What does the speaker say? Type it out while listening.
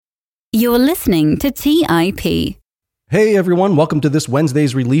You're listening to TIP. Hey everyone, welcome to this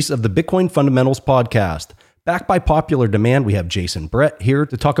Wednesday's release of the Bitcoin Fundamentals Podcast. Backed by popular demand, we have Jason Brett here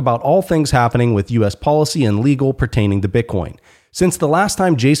to talk about all things happening with U.S. policy and legal pertaining to Bitcoin. Since the last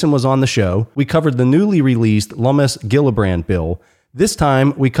time Jason was on the show, we covered the newly released Lummis-Gillibrand bill. This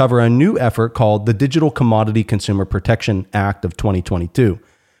time, we cover a new effort called the Digital Commodity Consumer Protection Act of 2022.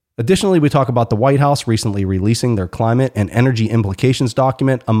 Additionally, we talk about the White House recently releasing their climate and energy implications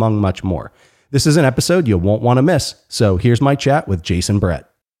document, among much more. This is an episode you won't want to miss. So here's my chat with Jason Brett.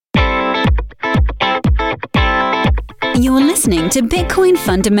 You're listening to Bitcoin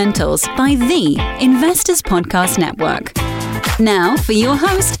Fundamentals by the Investors Podcast Network. Now for your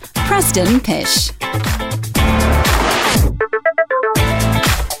host, Preston Pish.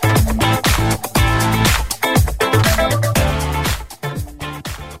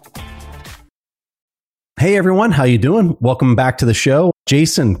 Hey everyone, how you doing? Welcome back to the show.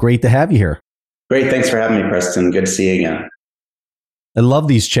 Jason, great to have you here. Great, thanks for having me, Preston. Good to see you again. I love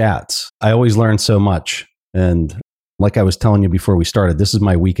these chats. I always learn so much. And like I was telling you before we started, this is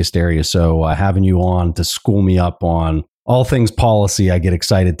my weakest area. So having you on to school me up on all things policy, I get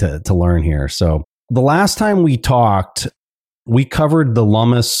excited to learn here. So the last time we talked, we covered the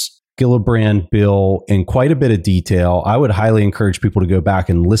Lummis-Gillibrand bill in quite a bit of detail. I would highly encourage people to go back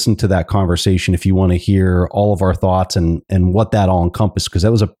and listen to that conversation if you want to hear all of our thoughts and what that all encompassed, because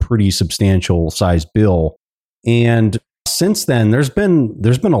that was a pretty substantial size bill. And since then, there's been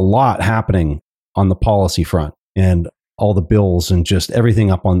a lot happening on the policy front and all the bills and just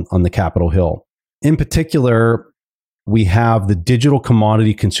everything up on the Capitol Hill. In particular, we have the Digital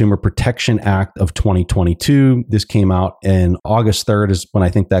Commodity Consumer Protection Act of 2022. This came out in August 3rd is when I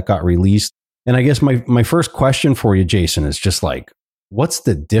think that got released. And I guess my first question for you, Jason, is just like, what's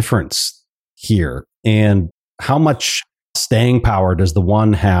the difference here? And how much staying power does the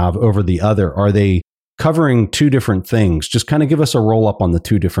one have over the other? Are they covering two different things? Just kind of give us a roll up on the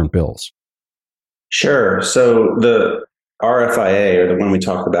two different bills. Sure. So the RFIA, or the one we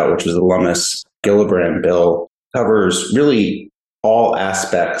talked about, which was the Lummis-Gillibrand bill, covers really all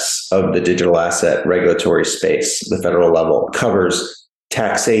aspects of the digital asset regulatory space. The federal level covers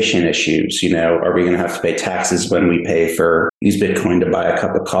taxation issues. Are we going to have to pay taxes when we use Bitcoin to buy a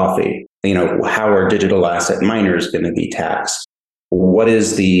cup of coffee? How are digital asset miners going to be taxed? What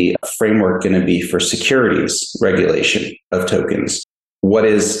is the framework going to be for securities regulation of tokens? What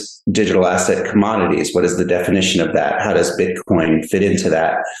is digital asset commodities? What is the definition of that? How does Bitcoin fit into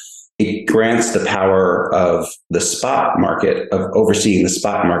that? It grants the power of the spot market, of overseeing the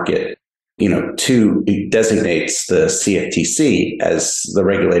spot market, it designates the CFTC as the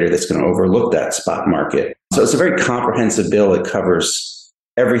regulator that's going to overlook that spot market. So it's a very comprehensive bill. It covers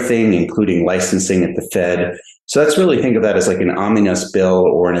everything, including licensing at the Fed. So that's really, think of that as like an omnibus bill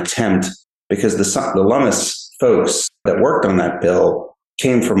or an attempt, because the Lummis folks that worked on that bill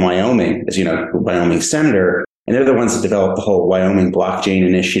came from Wyoming, as you know, Wyoming senator. And they're the ones that developed the whole Wyoming blockchain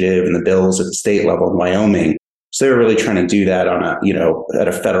initiative and the bills at the state level in Wyoming. So they were really trying to do that on at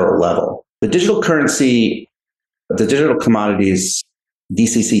a federal level. The digital currency, the digital commodities,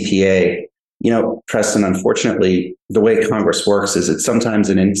 DCCPA, Preston, unfortunately, the way Congress works is it's sometimes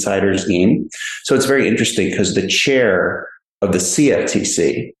an insider's game. So it's very interesting because the chair of the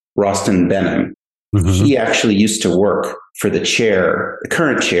CFTC, Rostin Behnam, he actually used to work for the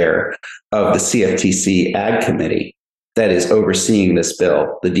current chair of the CFTC Ag Committee that is overseeing this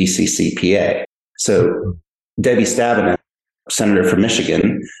bill, the DCCPA. So Debbie Stabenow, senator from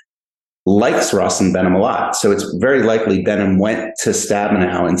Michigan, likes Rostin Behnam a lot. So it's very likely Behnam went to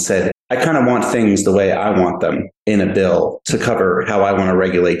Stabenow and said, I kind of want things the way I want them in a bill to cover how I want to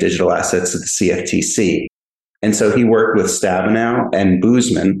regulate digital assets at the CFTC. And so he worked with Stabenow and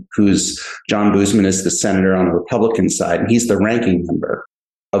Boozman, John Boozman is the senator on the Republican side, and he's the ranking member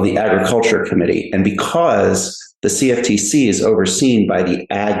of the Agriculture Committee. And because the CFTC is overseen by the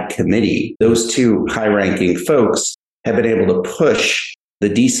Ag Committee, those two high-ranking folks have been able to push the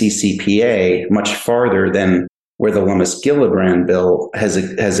DCCPA much farther than where the Lummis-Gillibrand bill has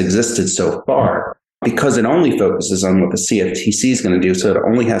existed so far, because it only focuses on what the CFTC is going to do, so it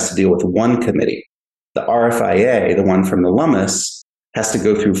only has to deal with one committee. The RFIA, the one from the Lummis, has to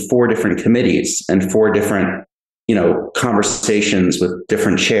go through 4 different committees and 4 different, conversations with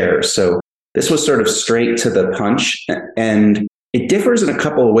different chairs. So this was sort of straight to the punch, and it differs in a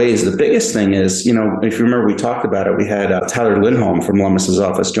couple of ways. The biggest thing is, if you remember, we talked about it. We had Tyler Lindholm from Lummis's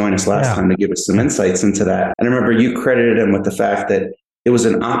office join us last time to give us some insights into that. And I remember you credited him with the fact that it was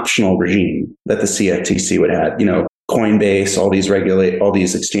an optional regime that the CFTC would have. Coinbase, all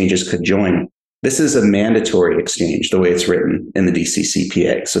these exchanges could join. This is a mandatory exchange, the way it's written in the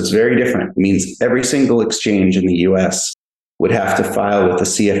DCCPA. So it's very different. It means every single exchange in the US would have to file with the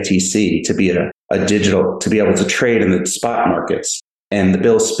CFTC to be a digital, to be able to trade in the spot markets. And the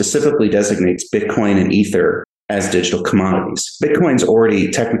bill specifically designates Bitcoin and Ether as digital commodities. Bitcoin's already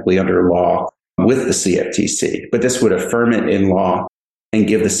technically under law with the CFTC, but this would affirm it in law and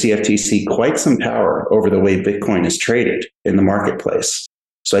give the CFTC quite some power over the way Bitcoin is traded in the marketplace.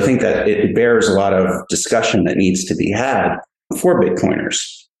 So I think that it bears a lot of discussion that needs to be had for Bitcoiners.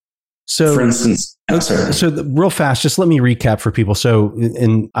 So, for instance, real fast, just let me recap for people. So,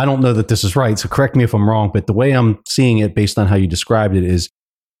 and I don't know that this is right, so correct me if I'm wrong, but the way I'm seeing it based on how you described it is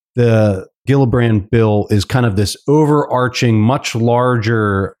the Gillibrand bill is kind of this overarching, much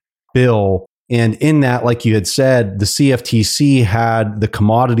larger bill. And in that, like you had said, the CFTC had the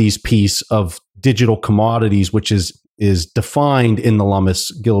commodities piece of digital commodities, which is defined in the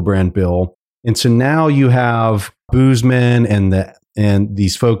Lummis-Gillibrand bill. And so now you have Boozman and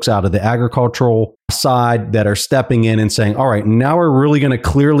these folks out of the agricultural side that are stepping in and saying, all right, now we're really going to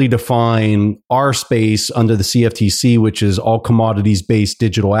clearly define our space under the CFTC, which is all commodities-based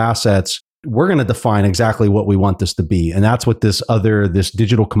digital assets. We're going to define exactly what we want this to be. And that's what this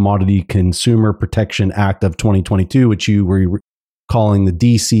Digital Commodity Consumer Protection Act of 2022, which you were calling the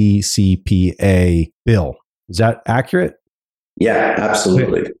DCCPA bill. Is that accurate? Yeah,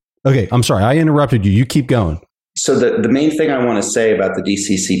 absolutely. Okay, I'm sorry. I interrupted you. You keep going. So the main thing I want to say about the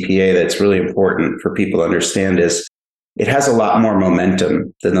DCCPA that's really important for people to understand is it has a lot more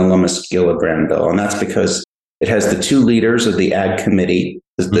momentum than the Lummis-Gillibrand bill. And that's because it has the two leaders of the Ag Committee,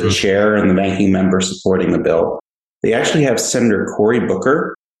 the chair and the banking member supporting the bill. They actually have Senator Cory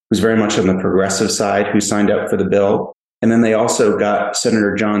Booker, who's very much on the progressive side, who signed up for the bill. And then they also got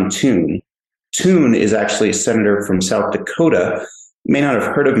Senator John Thune. Thune is actually a senator from South Dakota. You may not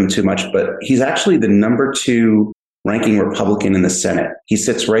have heard of him too much, but he's actually the number 2 ranking Republican in the Senate. He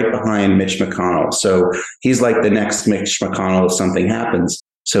sits right behind Mitch McConnell. So he's like the next Mitch McConnell if something happens.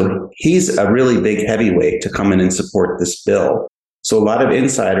 So he's a really big heavyweight to come in and support this bill. So a lot of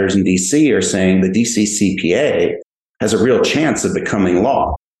insiders in DC are saying the DCCPA has a real chance of becoming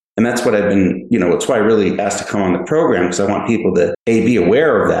law. And that's what I've been, it's why I really asked to come on the program, because I want people to be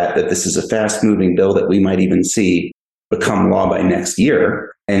aware of that this is a fast moving bill that we might even see become law by next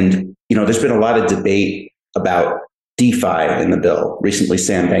year. And, there's been a lot of debate about DeFi in the bill. Recently,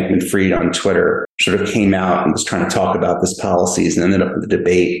 Sam Bankman-Fried on Twitter sort of came out and was trying to talk about this policies and ended up with a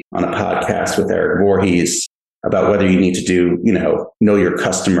debate on a podcast with Eric Voorhees about whether you need to do, know your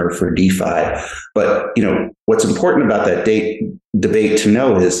customer for DeFi. But, what's important about that debate to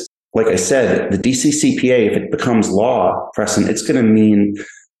know is, like I said, the DCCPA, if it becomes law, Preston, it's going to mean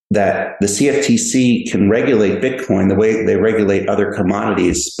that the CFTC can regulate Bitcoin the way they regulate other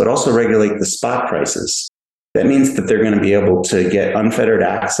commodities, but also regulate the spot prices. That means that they're going to be able to get unfettered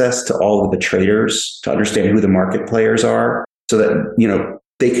access to all of the traders to understand who the market players are, so that,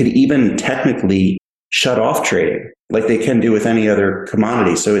 they could even technically shut off trading like they can do with any other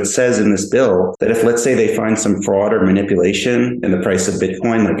commodity. So it says in this bill that if, let's say, they find some fraud or manipulation in the price of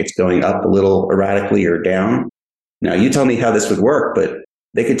Bitcoin, like it's going up a little erratically or down. Now, you tell me how this would work, but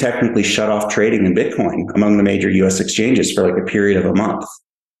they could technically shut off trading in Bitcoin among the major US exchanges for like a period of a month.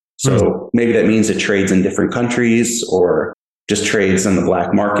 So maybe that means it trades in different countries or just trades in the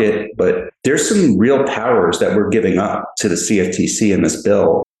black market. But there's some real powers that we're giving up to the CFTC in this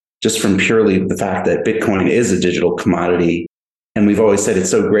bill, just from purely the fact that Bitcoin is a digital commodity. And we've always said it's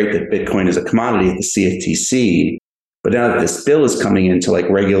so great that Bitcoin is a commodity at the CFTC. But now that this bill is coming in to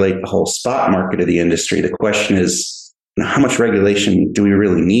regulate the whole spot market of the industry, the question is, how much regulation do we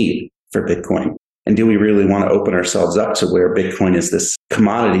really need for Bitcoin? And do we really want to open ourselves up to where Bitcoin is this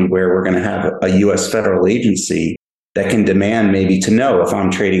commodity where we're going to have a US federal agency that can demand maybe to know if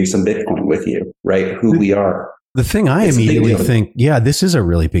I'm trading some Bitcoin with you, right? Who we are. The thing I immediately think, this is a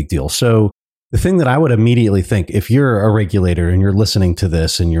really big deal. So the thing that I would immediately think, if you're a regulator and you're listening to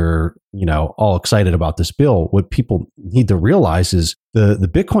this and you're, all excited about this bill, what people need to realize is the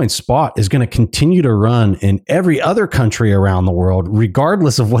Bitcoin spot is going to continue to run in every other country around the world,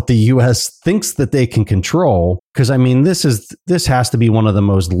 regardless of what the US thinks that they can control. Because this has to be one of the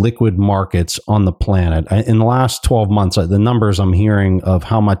most liquid markets on the planet. In the last 12 months, the numbers I'm hearing of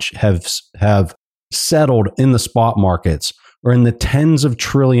how much have settled in the spot markets or in the tens of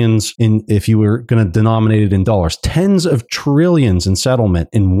trillions if you were going to denominate it in dollars, tens of trillions in settlement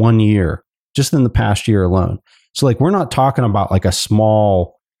in 1 year, just in the past year alone. So we're not talking about a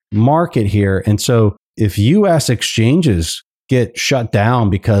small market here. And so if US exchanges get shut down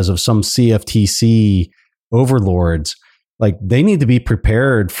because of some CFTC overlords, like they need to be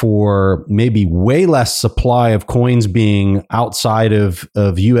prepared for maybe way less supply of coins being outside of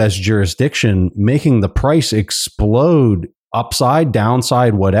US jurisdiction, making the price explode upside,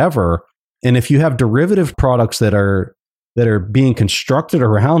 downside, whatever. And if you have derivative products that are being constructed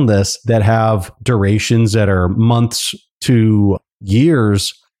around this that have durations that are months to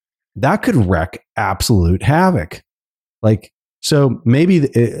years, that could wreak absolute havoc. Like, so maybe,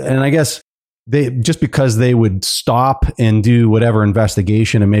 and I guess they, just because they would stop and do whatever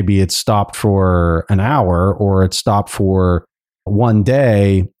investigation, and maybe it's stopped for an hour or it's stopped for one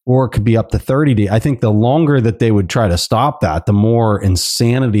day, or it could be up to 30 days. I think the longer that they would try to stop that, the more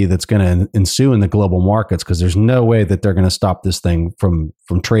insanity that's going to ensue in the global markets, because there's no way that they're going to stop this thing from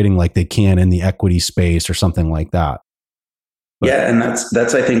trading like they can in the equity space or something like that. But, yeah, and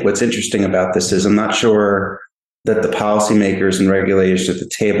that's I think what's interesting about this is I'm not sure that the policymakers and regulators at the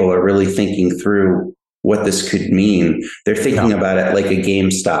table are really thinking through what this could mean. They're thinking about it like a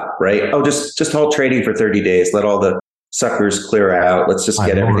GameStop, right? Oh, just hold trading for 30 days. Let all the suckers clear out. Let's just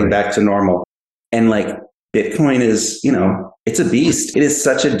get everything back to normal. And like Bitcoin is, it's a beast. It is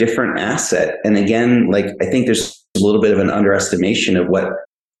such a different asset. And again, like I think there's a little bit of an underestimation of what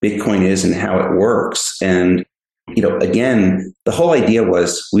Bitcoin is and how it works. And, again, the whole idea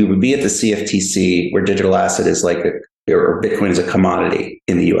was we would be at the CFTC, where digital asset is like or Bitcoin is a commodity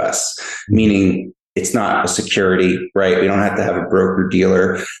in the US, meaning it's not a security, right? We don't have to have a broker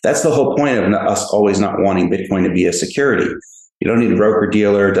dealer. That's the whole point of us always not wanting Bitcoin to be a security. You don't need a broker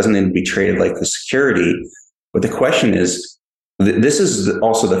dealer. It doesn't need to be traded like a security. But the question is, this is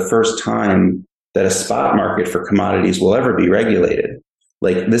also the first time that a spot market for commodities will ever be regulated.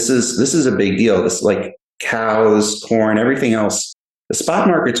 Like this is a big deal. This, like cows, corn, everything else. The spot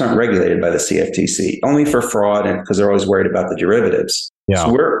markets aren't regulated by the CFTC, only for fraud and because they're always worried about the derivatives. Yeah.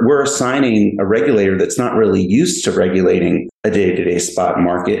 So we're assigning a regulator that's not really used to regulating a day-to-day spot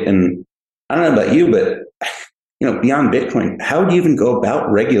market. And I don't know about you, but beyond Bitcoin, how do you even go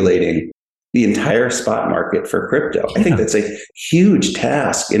about regulating the entire spot market for crypto? I think that's a huge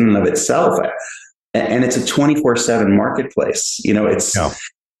task in and of itself. And it's a 24/7 marketplace. It's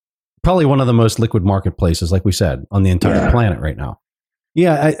probably one of the most liquid marketplaces, like we said, on the entire planet right now.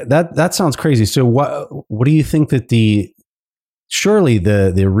 Yeah, that sounds crazy. So what do you think that surely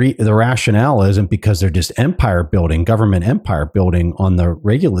the rationale isn't because they're just government empire building on the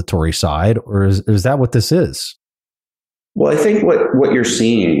regulatory side, or is that what this is? Well, I think what you're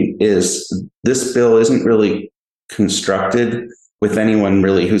seeing is this bill isn't really constructed with anyone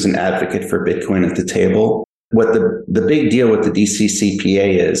really who's an advocate for Bitcoin at the table. What the big deal with the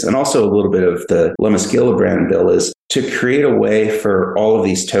DCCPA is, and also a little bit of the Lummis-Gillibrand bill, is to create a way for all of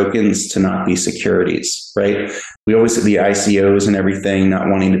these tokens to not be securities, right? We always see the ICOs and everything not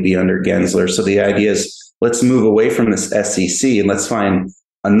wanting to be under Gensler. So the idea is, let's move away from this SEC and let's find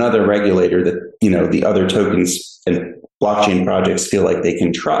another regulator that, the other tokens and blockchain projects feel like they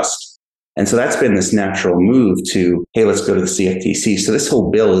can trust. And so that's been this natural move to, hey, let's go to the CFTC. So this whole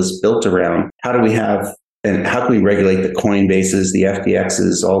bill is built around how can we regulate the Coinbases, the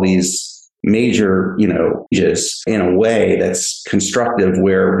FTXs, all these major, just in a way that's constructive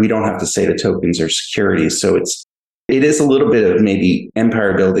where we don't have to say the tokens are securities. So it is a little bit of maybe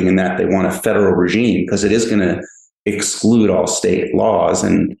empire building in that they want a federal regime because it is going to exclude all state laws.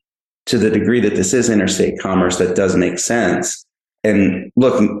 And to the degree that this is interstate commerce, that does make sense. And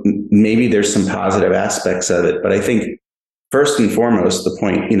look, maybe there's some positive aspects of it, but I think first and foremost, the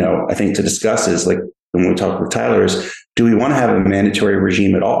point, I think to discuss is like, when we talk with Tyler, is do we want to have a mandatory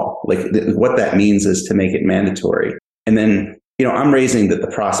regime at all? Like what that means is to make it mandatory. And then, I'm raising that the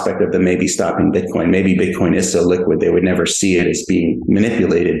prospect of them maybe stopping Bitcoin. Maybe Bitcoin is so liquid they would never see it as being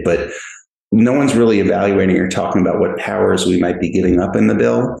manipulated, but no one's really evaluating or talking about what powers we might be giving up in the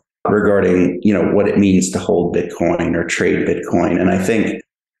bill regarding, what it means to hold Bitcoin or trade Bitcoin. And I think,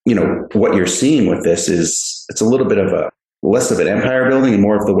 what you're seeing with this is it's a little bit of less of an empire building and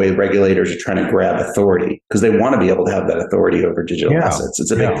more of the way regulators are trying to grab authority because they want to be able to have that authority over digital assets.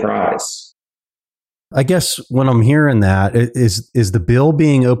 It's a big prize. I guess when I'm hearing that, is the bill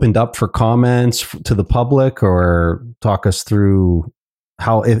being opened up for comments to the public, or talk us through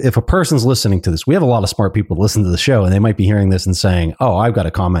how, if a person's listening to this, we have a lot of smart people to listen to the show and they might be hearing this and saying, oh, I've got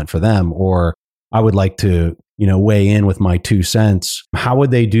a comment for them, or I would like to, weigh in with my 2 cents. How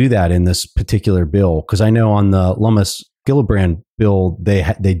would they do that in this particular bill? Because I know on the Lummis-Gillibrand bill,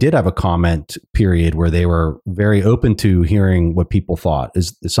 they did have a comment period where they were very open to hearing what people thought.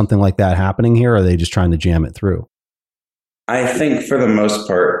 Is something like that happening here, or are they just trying to jam it through? I think for the most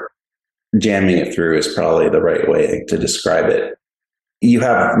part, jamming it through is probably the right way to describe it. You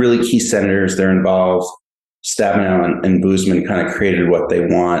have really key senators, they're involved. Stabenow and Boozman kind of created what they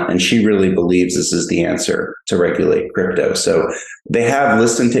want. And she really believes this is the answer to regulate crypto. So they have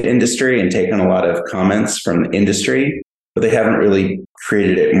listened to industry and taken a lot of comments from the industry, but they haven't really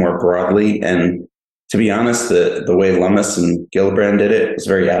created it more broadly. And to be honest, the way Lummis and Gillibrand did it was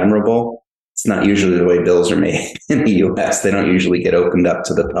very admirable. It's not usually the way bills are made in the US. They don't usually get opened up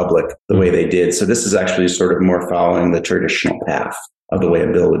to the public the way they did. So this is actually sort of more following the traditional path of the way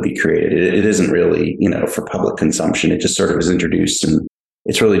a bill would be created. It isn't really, for public consumption. It just sort of is introduced, and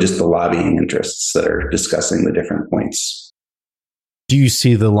it's really just the lobbying interests that are discussing the different points. Do you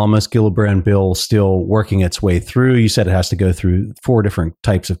see the Lummis-Gillibrand bill still working its way through? You said it has to go through 4 different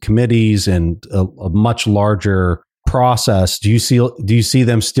types of committees and a much larger process. Do you see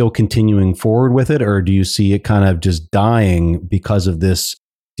them still continuing forward with it, or do you see it kind of just dying because of this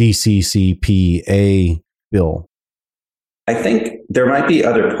DCCPA bill? I think there might be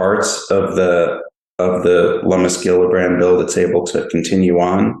other parts of the Lummis-Gillibrand bill that's able to continue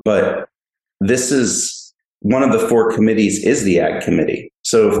on, but this is one of the 4 committees is the Ag Committee.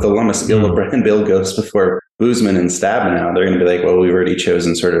 So if the Lummis-Gillibrand bill goes before Boozman and Stabenow, they're going to be like, well, we've already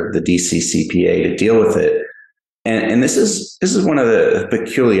chosen sort of the DCCPA to deal with it. And this is one of the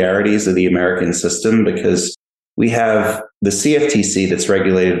peculiarities of the American system, because we have the CFTC that's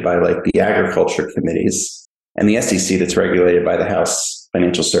regulated by like the agriculture committees, and the SEC that's regulated by the House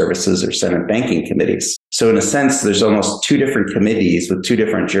Financial Services or Senate Banking Committees. So in a sense, there's almost 2 different committees with 2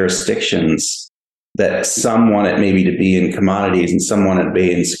 different jurisdictions, that some want it maybe to be in commodities and some want it to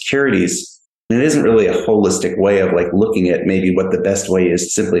be in securities. And it isn't really a holistic way of like looking at maybe what the best way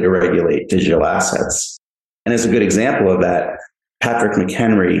is simply to regulate digital assets. And as a good example of that, Patrick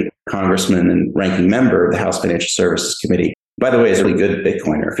McHenry, congressman and ranking member of the House Financial Services Committee, by the way, is a really good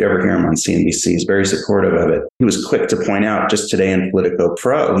Bitcoiner. If you ever hear him on CNBC, he's very supportive of it. He was quick to point out just today in Politico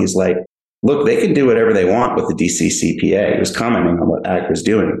Pro, he's like, look, they can do whatever they want with the DCCPA. He was commenting on what AG was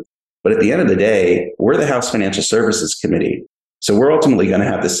doing. But at the end of the day, we're the House Financial Services Committee. So we're ultimately going to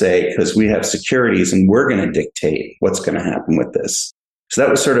have to say, because we have securities and we're going to dictate what's going to happen with this. So that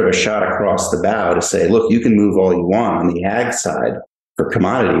was sort of a shot across the bow to say, look, you can move all you want on the ag side for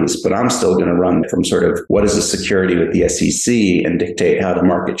commodities, but I'm still going to run from sort of what is a security with the SEC and dictate how the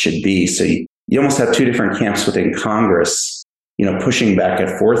market should be. So you almost have 2 different camps within Congress, pushing back and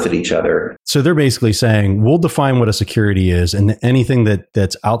forth at each other. So they're basically saying, we'll define what a security is, and anything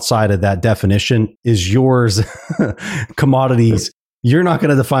that's outside of that definition is yours. Commodities, you're not going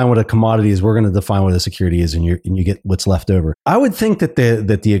to define what a commodity is. We're going to define what a security is, and you get what's left over. I would think that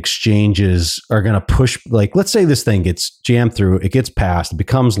the exchanges are going to push, like, let's say this thing gets jammed through, it gets passed, it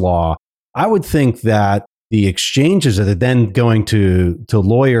becomes law. I would think that the exchanges are then going to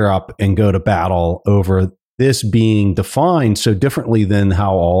lawyer up and go to battle over this being defined so differently than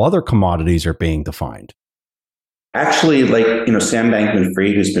how all other commodities are being defined. Actually, Sam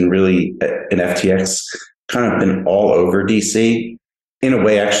Bankman-Fried, who's been really in FTX, kind of been all over DC. In a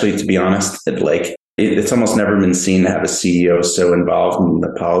way, actually, to be honest, it's almost never been seen to have a CEO so involved in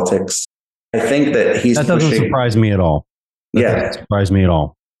the politics. I think that that doesn't surprise me at all. That doesn't surprise me at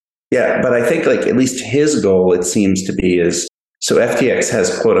all. Yeah, but I think at least his goal, it seems to be, is so FTX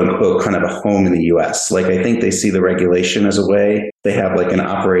has quote unquote kind of a home in the US. I think they see the regulation as a way they have an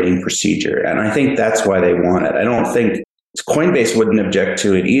operating procedure. And I think that's why they want it. I don't think Coinbase wouldn't object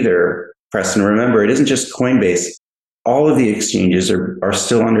to it either. Preston, remember, it isn't just Coinbase. All of the exchanges are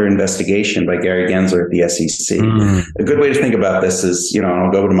still under investigation by Gary Gensler at the SEC. A good way to think about this is,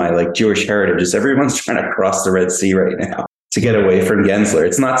 I'll go to my Jewish heritage, is everyone's trying to cross the Red Sea right now to get away from Gensler.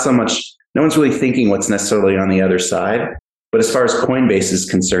 It's not so much, no one's really thinking what's necessarily on the other side. But as far as Coinbase is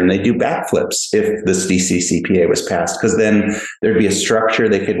concerned, they do backflips if this DCCPA was passed, because then there'd be a structure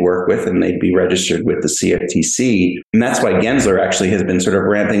they could work with and they'd be registered with the CFTC. And that's why Gensler actually has been sort of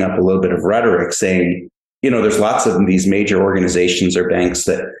ramping up a little bit of rhetoric saying, there's lots of these major organizations or banks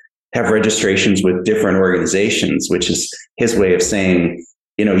that have registrations with different organizations, which is his way of saying,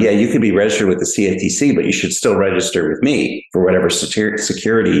 you could be registered with the CFTC, but you should still register with me for whatever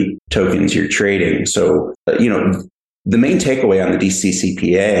security tokens you're trading. So, the main takeaway on the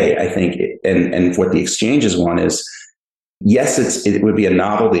DCCPA, I think, and what the exchanges want is, yes, it would be a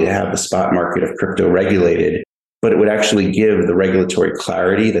novelty to have the spot market of crypto regulated, but it would actually give the regulatory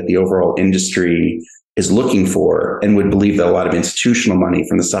clarity that the overall industry is looking for, and would believe that a lot of institutional money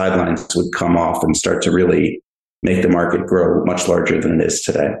from the sidelines would come off and start to really make the market grow much larger than it is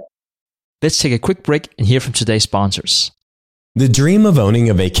today. Let's take a quick break and hear from today's sponsors. The dream of owning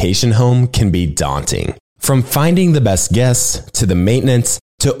a vacation home can be daunting. From finding the best guests, to the maintenance,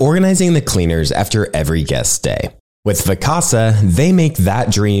 to organizing the cleaners after every guest stay. With Vacasa, they make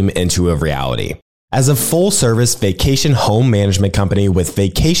that dream into a reality. As a full-service vacation home management company with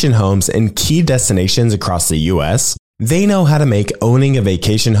vacation homes in key destinations across the U.S., they know how to make owning a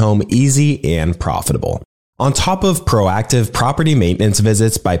vacation home easy and profitable. On top of proactive property maintenance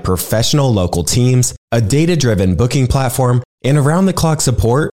visits by professional local teams, a data-driven booking platform, and around-the-clock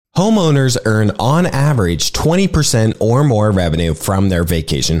support, homeowners earn on average 20% or more revenue from their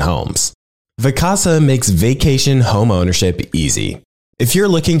vacation homes. Vacasa makes vacation home ownership easy. If you're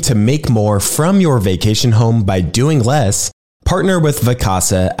looking to make more from your vacation home by doing less, partner with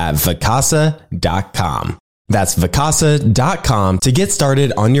Vacasa at vacasa.com. That's vacasa.com to get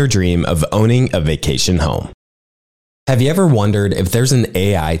started on your dream of owning a vacation home. Have you ever wondered if there's an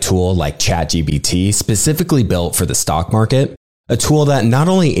AI tool like ChatGPT specifically built for the stock market? A tool that not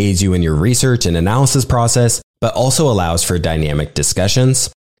only aids you in your research and analysis process, but also allows for dynamic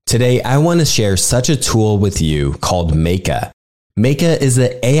discussions? Today, I want to share such a tool with you called Meka. Meka is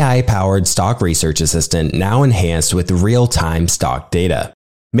the AI-powered stock research assistant now enhanced with real-time stock data.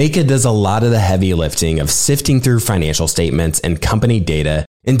 Meka does a lot of the heavy lifting of sifting through financial statements and company data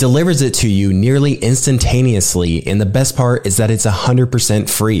and delivers it to you nearly instantaneously, and the best part is that it's 100%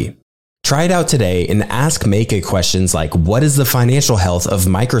 free. Try it out today and ask Meka questions like, what is the financial health of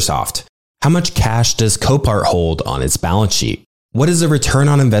Microsoft? How much cash does Copart hold on its balance sheet? What is the return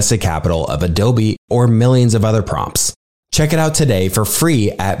on invested capital of Adobe, or millions of other prompts? Check it out today for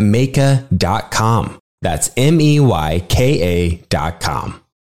free at Meka.com. That's MEYKA.com.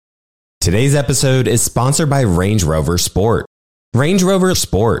 Today's episode is sponsored by Range Rover Sport. Range Rover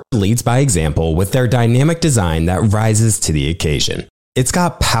Sport leads by example with their dynamic design that rises to the occasion. It's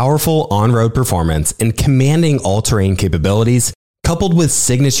got powerful on-road performance and commanding all-terrain capabilities, coupled with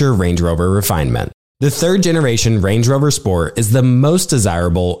signature Range Rover refinement. The third-generation Range Rover Sport is the most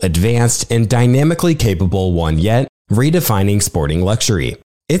desirable, advanced, and dynamically capable one yet, redefining sporting luxury.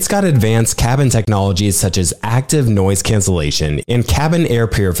 It's got advanced cabin technologies such as active noise cancellation and cabin air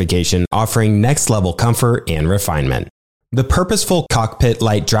purification, offering next-level comfort and refinement. The purposeful cockpit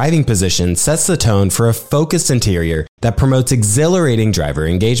light driving position sets the tone for a focused interior that promotes exhilarating driver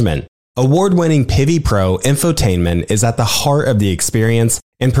engagement. Award-winning Pivi Pro infotainment is at the heart of the experience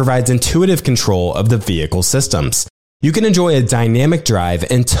and provides intuitive control of the vehicle systems. You can enjoy a dynamic drive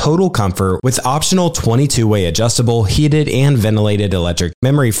and total comfort with optional 22-way adjustable, heated and ventilated electric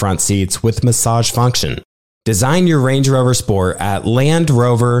memory front seats with massage function. Design your Range Rover Sport at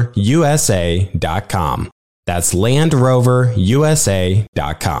LandRoverUSA.com. That's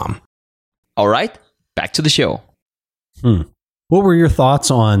LandRoverUSA.com. All right, back to the show. What were your thoughts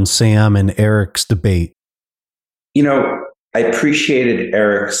on Sam and Eric's debate? You know, I appreciated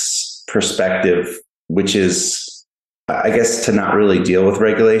Eric's perspective, which is, I guess, to not really deal with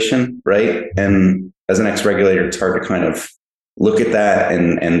regulation, right? And as an ex-regulator, it's hard to kind of look at that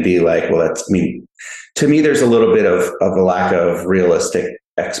and be like, well, that's, I mean, to me, there's a little bit of a lack of realistic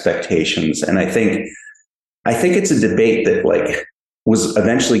expectations. And I think it's a debate that like was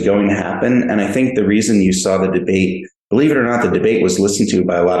eventually going to happen. And I think the reason you saw the debate, believe it or not, the debate was listened to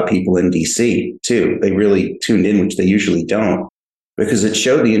by a lot of people in DC too. They really tuned in, which they usually don't, because it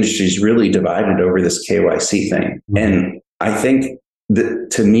showed the industry's really divided over this KYC thing. And I think that,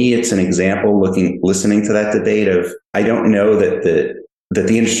 to me, it's an example listening to that debate of, I don't know that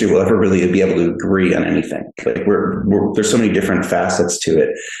the industry will ever really be able to agree on anything. Like there's so many different facets to it.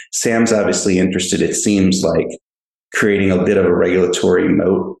 Sam's obviously interested, it seems like, creating a bit of a regulatory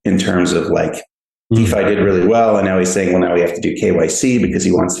moat in terms of like, DeFi did really well, and now he's saying, well, now we have to do KYC because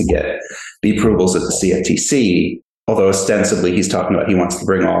he wants to get the approvals at the CFTC. Although ostensibly he's talking about he wants to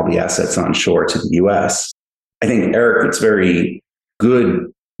bring all the assets onshore to the US. I think, Eric, it's very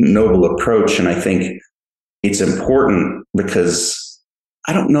good, noble approach. And I think it's important because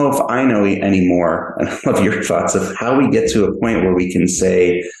I don't know if I know anymore of your thoughts of how we get to a point where we can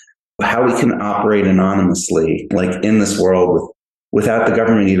say how we can operate anonymously, like in this world without the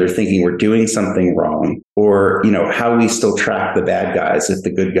government either thinking we're doing something wrong, or, you know, how we still track the bad guys if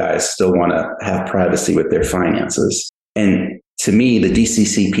the good guys still want to have privacy with their finances. And to me, the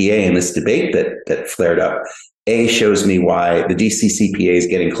DCCPA in this debate that flared up, shows me why the DCCPA is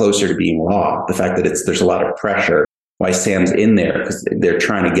getting closer to being law. The fact that there's a lot of pressure, why Sam's in there, because they're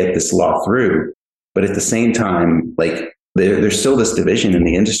trying to get this law through. But at the same time, like there's still this division in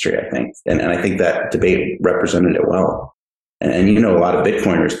the industry, I think. And I think that debate represented it well. And you know, a lot of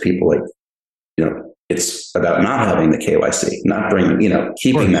Bitcoiners, people like, you know, it's about not having the KYC, not bringing, you know,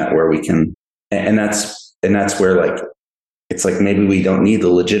 keeping that where we can. And that's where, like, it's like maybe we don't need the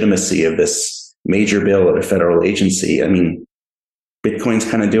legitimacy of this major bill at a federal agency. I mean, Bitcoin's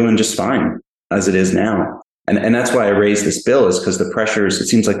kind of doing just fine as it is now. And that's why I raised this bill, is because the pressures, it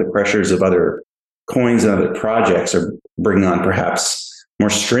seems like the pressures of other coins and other projects are bringing on perhaps more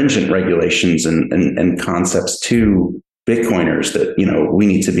stringent regulations and concepts to Bitcoiners that, we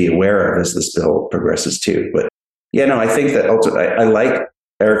need to be aware of as this bill progresses too. But I think that ultimately, I like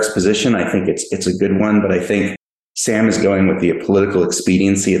Eric's position. I think it's a good one, but I think Sam is going with the political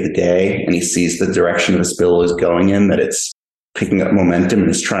expediency of the day, and he sees the direction this bill is going in, that it's picking up momentum and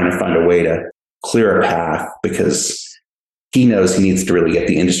is trying to find a way to clear a path, because he knows he needs to really get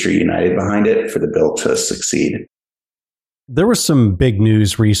the industry united behind it for the bill to succeed. There was some big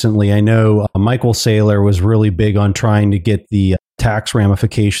news recently. I know Michael Saylor was really big on trying to get the tax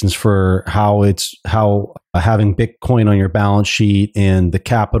ramifications for how having Bitcoin on your balance sheet and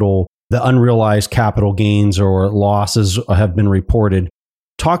the unrealized capital gains or losses have been reported.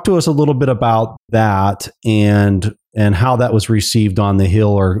 Talk to us a little bit about that and how that was received on the Hill,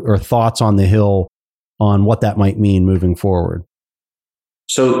 or thoughts on the Hill on what that might mean moving forward.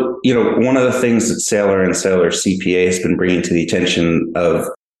 So, one of the things that Saylor and Saylor's CPA has been bringing to the attention of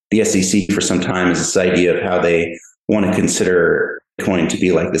the SEC for some time is this idea of how they want to consider Bitcoin to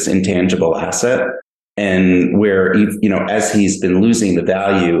be like this intangible asset. And where, as he's been losing the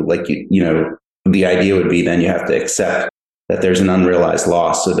value, the idea would be then you have to accept that there's an unrealized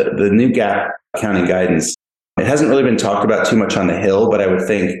loss. So the new GAAP accounting guidance, it hasn't really been talked about too much on the Hill, but I would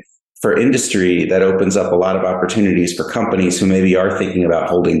think for industry, that opens up a lot of opportunities for companies who maybe are thinking about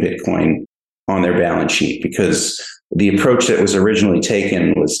holding Bitcoin on their balance sheet, because the approach that was originally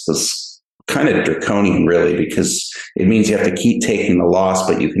taken was kind of draconian, really, because it means you have to keep taking the loss,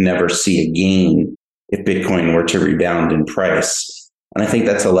 but you can never see a gain if Bitcoin were to rebound in price. And I think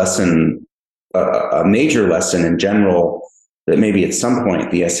that's a lesson, a major lesson in general, that maybe at some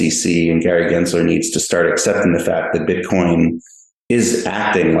point the SEC and Gary Gensler needs to start accepting the fact that Bitcoin is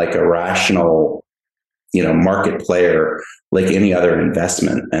acting like a rational, market player, like any other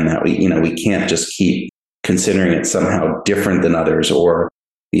investment, and that we can't just keep considering it somehow different than others, or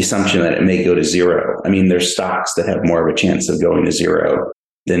the assumption that it may go to zero. I mean, there's stocks that have more of a chance of going to zero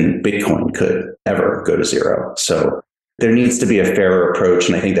than Bitcoin could ever go to zero. So there needs to be a fairer approach,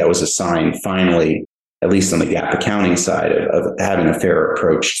 and I think that was a sign, finally, at least on the GAAP accounting side, of having a fairer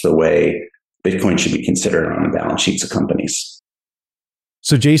approach to the way Bitcoin should be considered on the balance sheets of companies.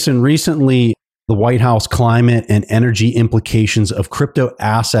 So, Jason, recently, the White House Climate and Energy Implications of Crypto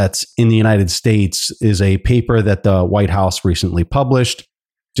Assets in the United States is a paper that the White House recently published.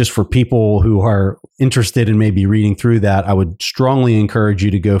 Just for people who are interested in maybe reading through that, I would strongly encourage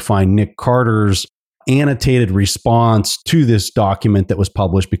you to go find Nick Carter's annotated response to this document that was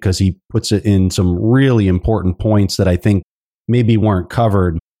published, because he puts it in some really important points that I think maybe weren't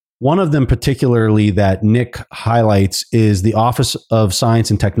covered. One of them particularly that Nick highlights is the Office of Science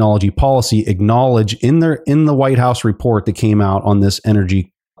and Technology Policy acknowledge in the White House report that came out on this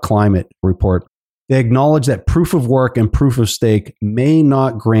energy climate report. They acknowledge that proof of work and proof of stake may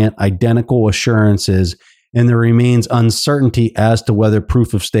not grant identical assurances, and there remains uncertainty as to whether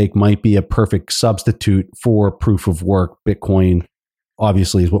proof of stake might be a perfect substitute for proof of work. Bitcoin,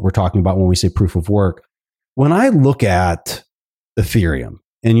 obviously, is what we're talking about when we say proof of work. When I look at Ethereum,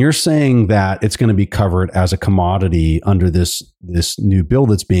 and you're saying that it's going to be covered as a commodity under this new bill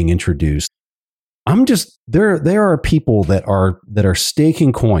that's being introduced, there are people that are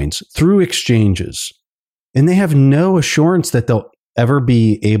staking coins through exchanges, and they have no assurance that they'll ever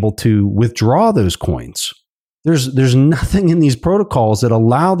be able to withdraw those coins. There's nothing in these protocols that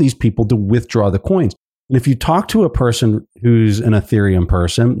allow these people to withdraw the coins. And if you talk to a person who's an Ethereum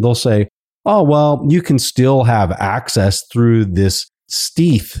person, they'll say, "Oh, well, you can still have access through this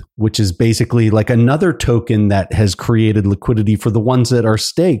Steth, which is basically like another token that has created liquidity for the ones that are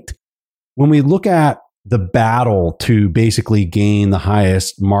staked." When we look at the battle to basically gain the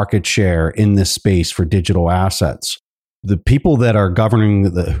highest market share in this space for digital assets, the people that are governing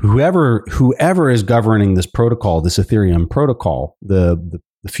whoever is governing this protocol, this Ethereum protocol, the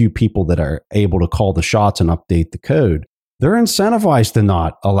few people that are able to call the shots and update the code, they're incentivized to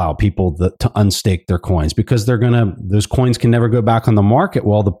not allow people to unstake their coins, because those coins can never go back on the market.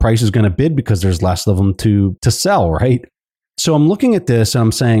 Well, the price is going to bid because there's less of them to sell, right? So I'm looking at this and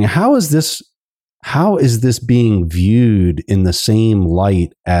I'm saying, how is this being viewed in the same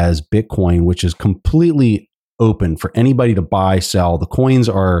light as Bitcoin, which is completely open for anybody to buy, sell? The coins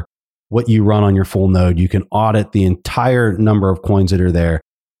are what you run on your full node. You can audit the entire number of coins that are there.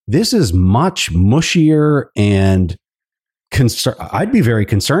 This is much mushier, and I'd be very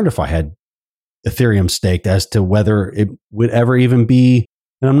concerned if I had Ethereum staked as to whether it would ever even be,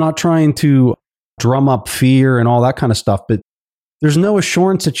 and I'm not trying to drum up fear and all that kind of stuff, but there's no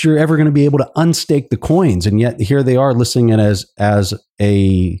assurance that you're ever going to be able to unstake the coins. And yet here they are listing it as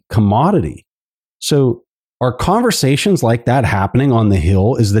a commodity. So are conversations like that happening on the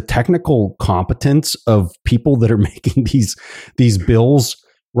Hill? Is the technical competence of people that are making these bills,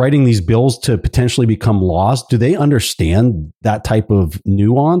 writing these bills to potentially become laws, do they understand that type of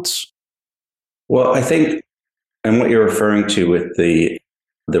nuance? Well, I think, and what you're referring to with the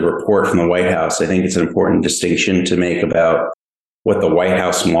report from the White House, I think it's an important distinction to make about what the White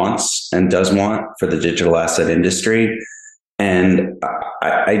House wants and does want for the digital asset industry. And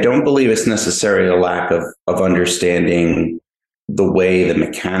I don't believe it's necessarily a lack of understanding the way the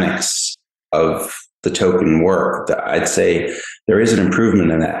mechanics of the token work. I'd say there is an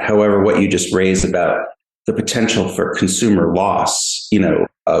improvement in that. However, what you just raised about the potential for consumer loss,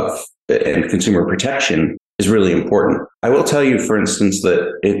 and consumer protection is really important. I will tell you, for instance,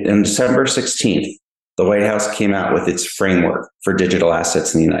 that in December 16th, the White House came out with its framework for digital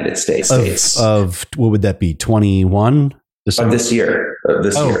assets in the United States. Of what would that be? 21? Of this year.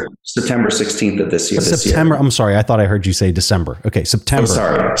 Year. September 16th of this year. September. I'm sorry. I thought I heard you say December. Okay.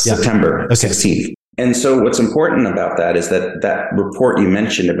 September. September 16th. And so what's important about that is that report you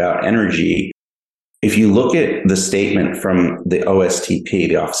mentioned about energy, if you look at the statement from the OSTP,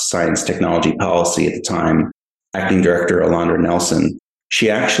 the Office of Science Technology Policy at the time, Acting Director Alondra Nelson, she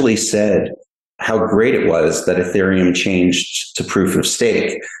actually said how great it was that Ethereum changed to proof of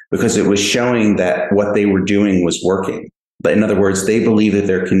stake because it was showing that what they were doing was working. But in other words, they believe that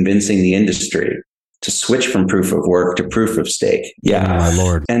they're convincing the industry to switch from proof of work to proof of stake. Yeah. Oh, my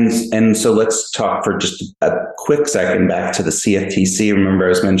Lord. And so let's talk for just a quick second back to the CFTC. Remember, I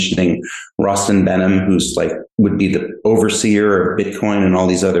was mentioning Rostin Benham, who's would be the overseer of Bitcoin and all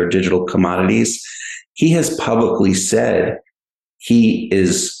these other digital commodities. He has publicly said he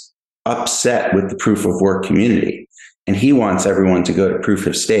is upset with the proof of work community. And he wants everyone to go to proof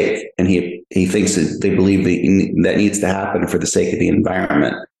of stake. And he thinks that they believe that needs to happen for the sake of the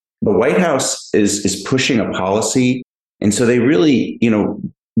environment. The White House is pushing a policy. And so they really,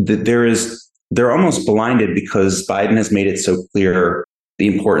 they're almost blinded because Biden has made it so clear the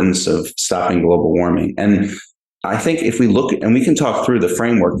importance of stopping global warming. And I think if we look, and we can talk through the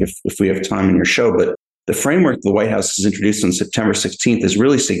framework if we have time in your show, but the framework the White House has introduced on September 16th is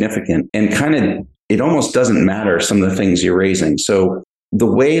really significant and it almost doesn't matter some of the things you're raising. So the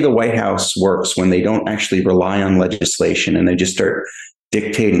way the White House works when they don't actually rely on legislation and they just start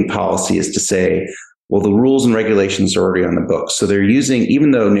dictating policy is to say, well, the rules and regulations are already on the books. So they're using,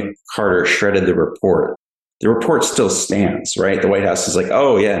 even though Nick Carter shredded the report still stands, right? The White House is like,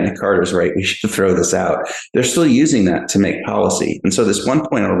 oh yeah, Nick Carter's right. We should throw this out. They're still using that to make policy. And so this one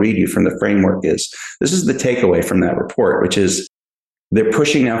point I'll read you from the framework this is the takeaway from that report, which is they're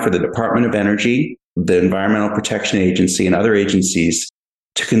pushing now for the Department of Energy, the Environmental Protection Agency, and other agencies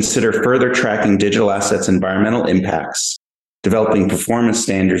to consider further tracking digital assets' environmental impacts, developing performance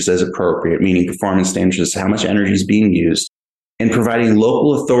standards as appropriate, meaning performance standards is how much energy is being used, and providing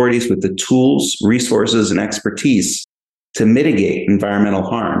local authorities with the tools, resources, and expertise to mitigate environmental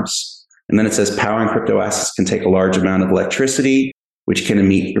harms. And then it says powering crypto assets can take a large amount of electricity, which can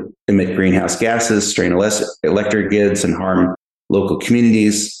emit greenhouse gases, strain electric grids, and harm local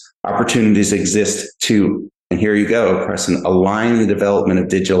communities. Opportunities exist to, and here you go, Preston, align the development of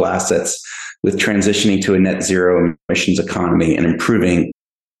digital assets with transitioning to a net zero emissions economy and improving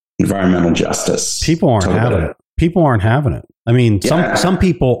environmental justice. People aren't having it. I mean, some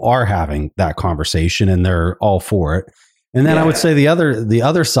people are having that conversation and they're all for it. And then I would say the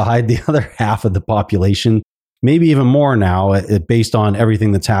other side, the other half of the population, maybe even more now, based on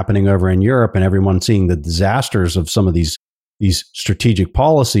everything that's happening over in Europe and everyone seeing the disasters of some of these strategic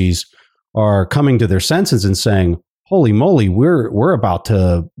policies, are coming to their senses and saying, holy moly, we're about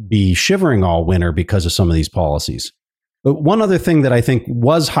to be shivering all winter because of some of these policies. But one other thing that I think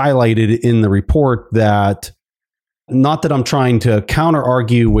was highlighted in the report, that not that I'm trying to counter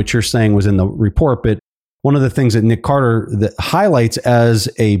argue what you're saying was in the report, but one of the things that Nick Carter that highlights as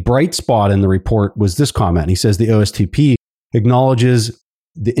a bright spot in the report was this comment. He says the OSTP acknowledges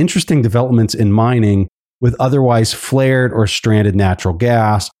the interesting developments in mining with otherwise flared or stranded natural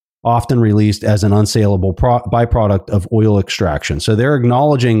gas, often released as an unsaleable byproduct of oil extraction. So they're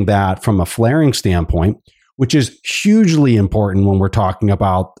acknowledging that from a flaring standpoint, which is hugely important when we're talking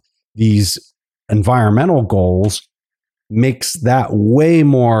about these environmental goals, makes that way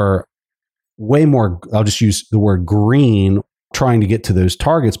more, I'll just use the word green, trying to get to those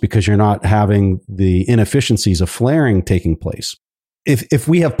targets because you're not having the inefficiencies of flaring taking place. If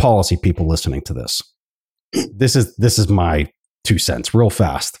we have policy people listening to this is my 2 cents real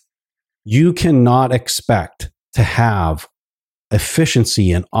fast. You cannot expect to have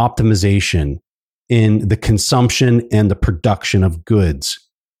efficiency and optimization in the consumption and the production of goods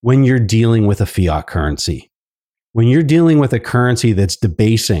when you're dealing with a fiat currency. When you're dealing with a currency that's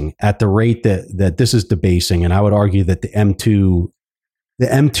debasing at the rate that this is debasing, and I would argue that the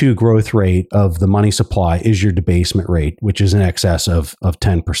M2 growth rate of the money supply is your debasement rate, which is in excess of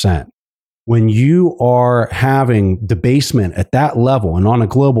 10%. When you are having debasement at that level and on a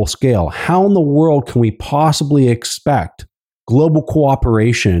global scale, how in the world can we possibly expect global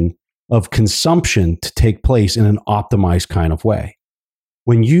cooperation of consumption to take place in an optimized kind of way?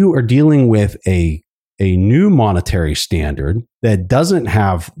 When you are dealing with a new monetary standard that doesn't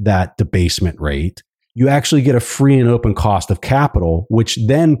have that debasement rate, you actually get a free and open cost of capital, which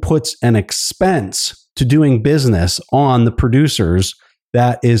then puts an expense to doing business on the producers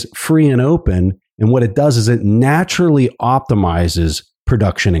that is free and open. And what it does is it naturally optimizes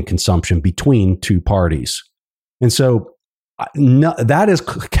production and consumption between two parties. And so that is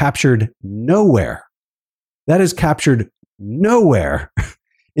captured nowhere. That is captured nowhere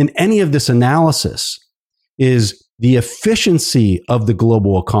in any of this analysis is the efficiency of the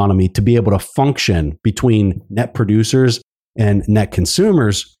global economy to be able to function between net producers and net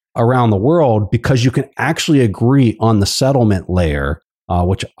consumers around the world, because you can actually agree on the settlement layer,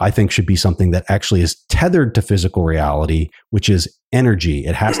 which I think should be something that actually is tethered to physical reality, which is energy.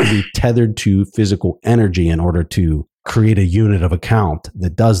 It has to be tethered to physical energy in order to create a unit of account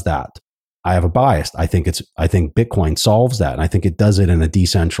that does that. I have a bias. I think Bitcoin solves that, and I think it does it in a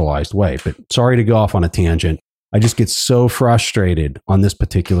decentralized way. But sorry to go off on a tangent. I just get so frustrated on this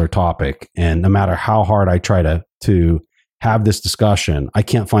particular topic, and no matter how hard I try to have this discussion, I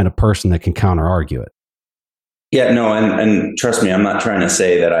can't find a person that can counter argue it. Yeah, no, and trust me, I'm not trying to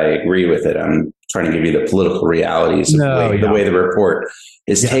say that I agree with it. I'm trying to give you the political realities of the way the report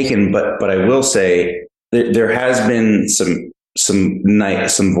is taken. But I will say there has been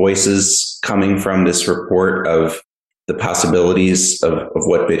some voices coming from this report of the possibilities of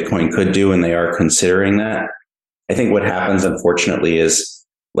what Bitcoin could do, and they are considering that. I think what happens, unfortunately, is,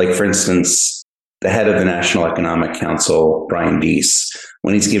 like, for instance, the head of the National Economic Council, Brian Deese,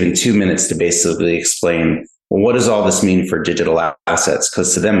 when he's given 2 minutes to basically explain, well, what does all this mean for digital assets?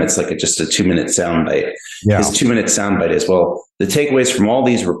 Because to them, it's like just a 2-minute soundbite. Yeah. His 2-minute soundbite is, well, the takeaways from all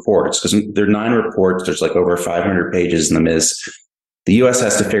these reports, because there are 9 reports, there's like over 500 pages in them, is the U.S.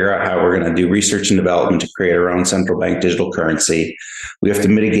 has to figure out how we're going to do research and development to create our own central bank digital currency. We have to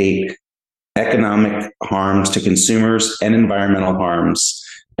mitigate economic harms to consumers and environmental harms.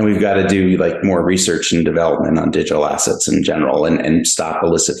 And we've got to do like more research and development on digital assets in general and stop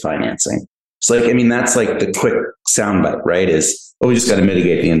illicit financing. So that's like the quick soundbite, right? Is, we just got to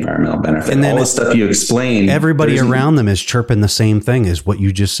mitigate the environmental benefit. And then all the stuff you explained. Everybody around them is chirping the same thing as what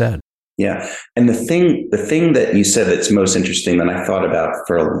you just said. Yeah. And the thing that you said that's most interesting that I thought about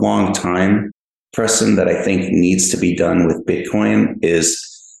for a long time, Preston, that I think needs to be done with Bitcoin is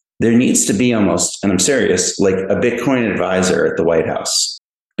there needs to be almost, and I'm serious, like a Bitcoin advisor at the White House.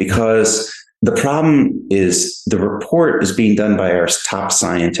 Because the problem is the report is being done by our top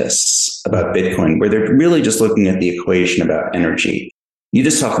scientists about Bitcoin, where they're really just looking at the equation about energy. You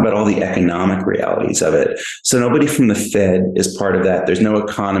just talk about all the economic realities of it. So nobody from the Fed is part of that. There's no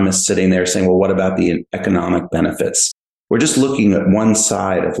economist sitting there saying, well, what about the economic benefits? We're just looking at one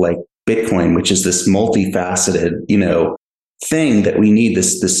side of like Bitcoin, which is this multifaceted, thing that we need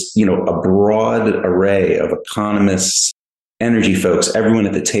this, a broad array of economists, energy folks, everyone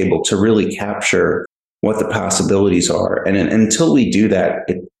at the table to really capture what the possibilities are. And until we do that,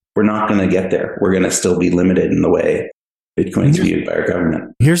 we're not going to get there. We're going to still be limited in the way Bitcoin's viewed by our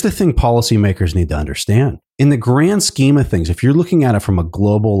government. Here's the thing policymakers need to understand. In the grand scheme of things, if you're looking at it from a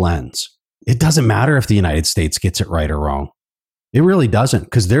global lens, it doesn't matter if the United States gets it right or wrong. It really doesn't,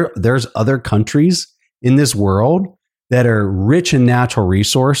 because there's other countries in this world that are rich in natural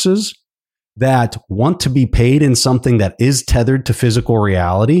resources that want to be paid in something that is tethered to physical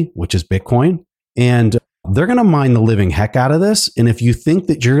reality, which is Bitcoin. And they're going to mine the living heck out of this. And if you think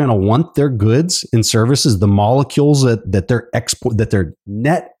that you're going to want their goods and services, the molecules that they're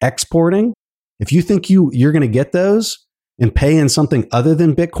net exporting, if you think you're going to get those and pay in something other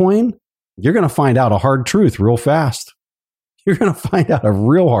than Bitcoin, you're going to find out a hard truth real fast. You're going to find out a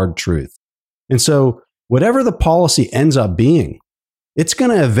real hard truth. And so whatever the policy ends up being, it's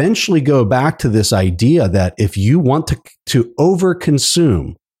going to eventually go back to this idea that if you want to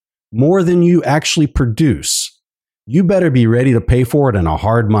overconsume more than you actually produce, you better be ready to pay for it in a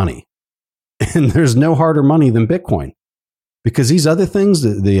hard money. And there's no harder money than Bitcoin, because these other things,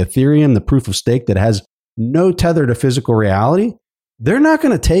 the Ethereum, the proof of stake that has no tether to physical reality, they're not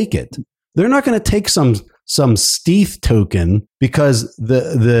going to take it. They're not going to take some Steth token because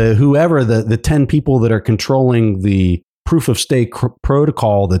the 10 people that are controlling the proof of stake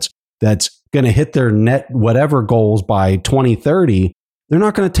protocol that's going to hit their net whatever goals by 2030, they're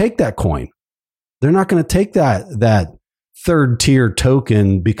not going to take that coin. They're not going to take that third tier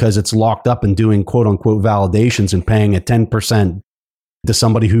token because it's locked up and doing quote unquote validations and paying a 10% to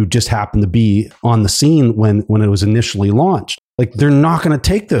somebody who just happened to be on the scene when it was initially launched. Like, they're not going to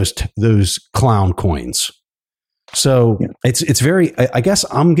take those clown coins. So it's very, I guess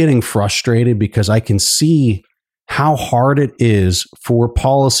I'm getting frustrated because I can see how hard it is for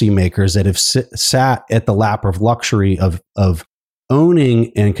policymakers that have sat at the lap of luxury of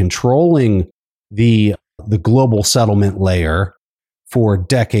owning and controlling the global settlement layer for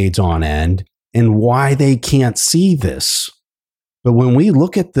decades on end, and why they can't see this. But when we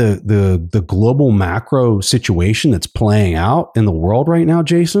look at the global macro situation that's playing out in the world right now,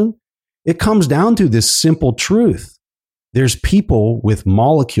 Jason, it comes down to this simple truth. There's people with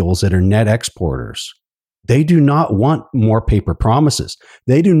molecules that are net exporters. They do not want more paper promises.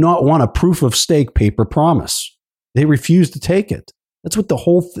 They do not want a proof of stake paper promise. They refuse to take it. That's what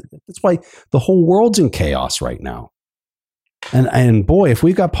that's why the whole world's in chaos right now. And boy, if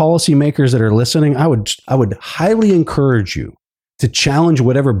we've got policymakers that are listening, I would highly encourage you to challenge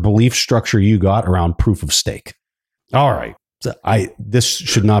whatever belief structure you got around proof of stake. All right. So this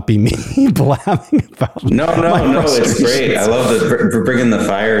should not be me blabbing about. No, it's great. I love for bringing the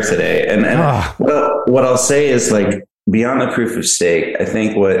fire today. And what I'll say is, like, beyond the proof of stake, I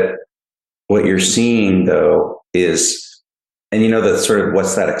think what you're seeing though is, and that sort of,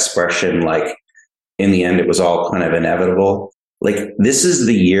 what's that expression, like, in the end, it was all kind of inevitable. Like, this is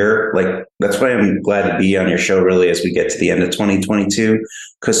the year, like, that's why I'm glad to be on your show really as we get to the end of 2022.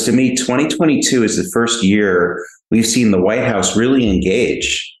 Because to me, 2022 is the first year we've seen the White House really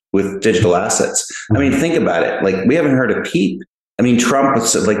engage with digital assets. I mean, think about it. Like, we haven't heard a peep. I mean, Trump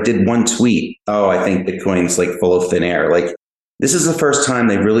did one tweet. Oh, I think Bitcoin's like full of thin air. Like, this is the first time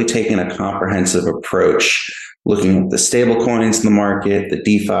they've really taken a comprehensive approach, looking at the stable coins in the market, the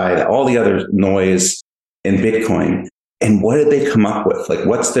DeFi, all the other noise in Bitcoin. And what did they come up with? Like,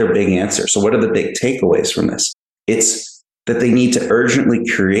 what's their big answer? So what are the big takeaways from this? It's that they need to urgently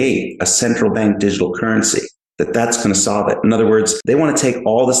create a central bank digital currency, that's going to solve it. In other words, they want to take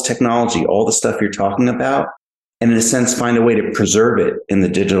all this technology, all the stuff you're talking about, and in a sense, find a way to preserve it in the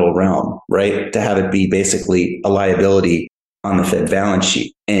digital realm, right? To have it be basically a liability on the Fed balance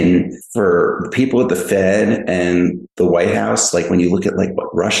sheet. And for people at the Fed and the White House, like, when you look at like what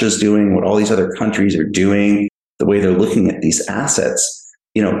Russia's doing, what all these other countries are doing, the way they're looking at these assets,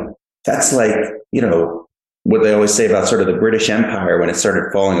 that's like, what they always say about sort of the British Empire when it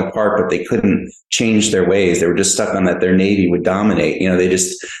started falling apart, but they couldn't change their ways. They were just stuck on that their navy would dominate.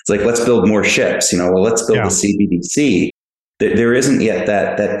 It's like, let's build more ships, let's build the CBDC. There isn't yet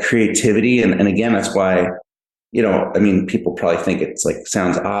that creativity. And again, that's why, people probably think it's like,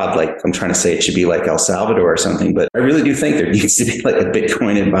 sounds odd. Like, I'm trying to say it should be like El Salvador or something, but I really do think there needs to be like a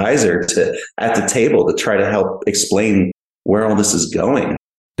Bitcoin advisor at the table to try to help explain where all this is going.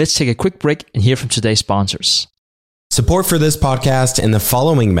 Let's take a quick break and hear from today's sponsors. Support for this podcast and the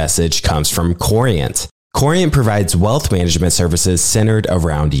following message comes from Corient. Corient provides wealth management services centered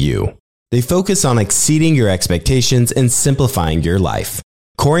around you. They focus on exceeding your expectations and simplifying your life.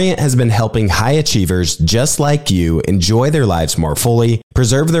 Corient has been helping high achievers just like you enjoy their lives more fully,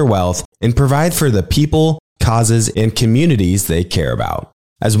 preserve their wealth, and provide for the people, causes, and communities they care about.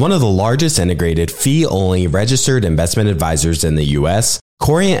 As one of the largest integrated fee-only registered investment advisors in the U.S.,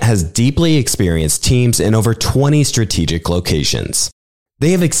 Corient has deeply experienced teams in over 20 strategic locations.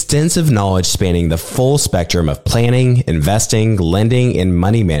 They have extensive knowledge spanning the full spectrum of planning, investing, lending, and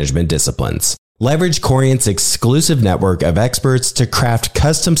money management disciplines. Leverage Corient's exclusive network of experts to craft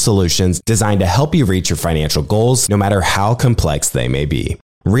custom solutions designed to help you reach your financial goals, no matter how complex they may be.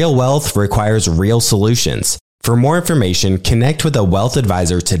 Real wealth requires real solutions. For more information, connect with a wealth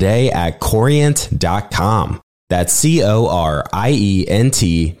advisor today at Corient.com. That's Corient.com.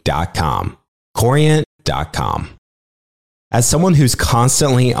 Corient.com. As someone who's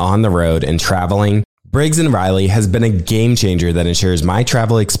constantly on the road and traveling, Briggs & Riley has been a game changer that ensures my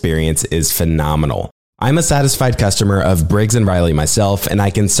travel experience is phenomenal. I'm a satisfied customer of Briggs & Riley myself, and I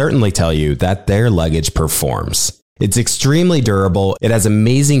can certainly tell you that their luggage performs. It's extremely durable, it has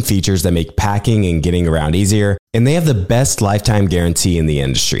amazing features that make packing and getting around easier, and they have the best lifetime guarantee in the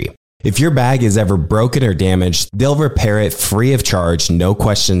industry. If your bag is ever broken or damaged, they'll repair it free of charge, no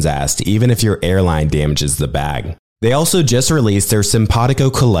questions asked, even if your airline damages the bag. They also just released their Simpatico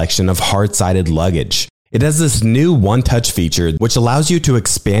collection of hard-sided luggage. It has this new one-touch feature which allows you to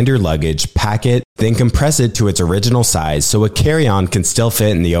expand your luggage, pack it, then compress it to its original size so a carry-on can still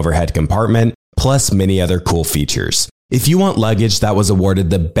fit in the overhead compartment, plus many other cool features. If you want luggage that was awarded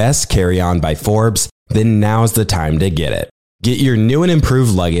the best carry-on by Forbes, then now's the time to get it. Get your new and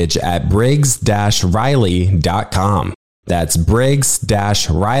improved luggage at briggs-riley.com. That's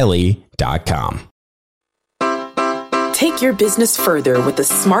briggs-riley.com. Take your business further with the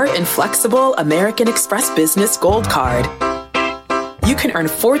smart and flexible American Express Business Gold Card. You can earn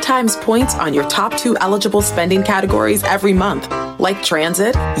 4 times points on your top 2 eligible spending categories every month, like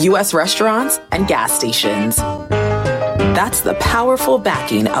transit, U.S. restaurants, and gas stations. That's the powerful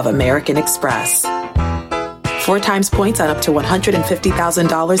backing of American Express. 4 times points on up to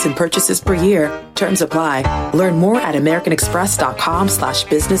 $150,000 in purchases per year. Terms apply. Learn more at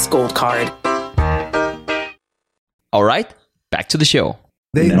americanexpress.com/business gold card. All right, back to the show.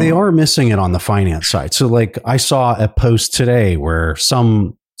 They are missing it on the finance side. So like I saw a post today where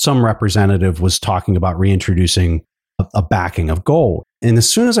some representative was talking about reintroducing a backing of gold. And as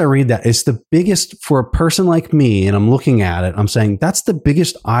soon as I read that, it's the biggest for a person like me, and I'm looking at it, I'm saying that's the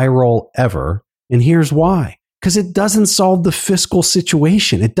biggest eye roll ever. And here's why. Because it doesn't solve the fiscal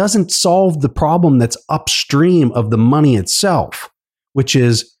situation. It doesn't solve the problem that's upstream of the money itself, which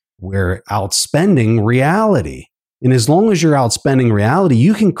is we're outspending reality. And as long as you're outspending reality,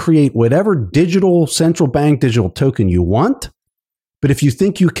 you can create whatever digital central bank digital token you want. But if you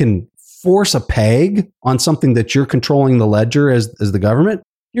think you can force a peg on something that you're controlling the ledger as the government,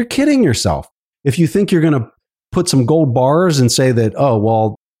 you're kidding yourself. If you think you're going to put some gold bars and say that, oh,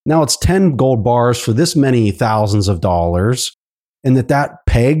 well, now it's 10 gold bars for this many thousands of dollars, and that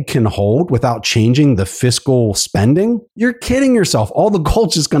peg can hold without changing the fiscal spending, you're kidding yourself. All the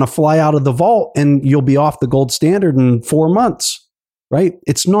gold's just going to fly out of the vault and you'll be off the gold standard in 4 months, right?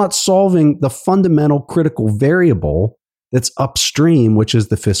 It's not solving the fundamental critical variable that's upstream, which is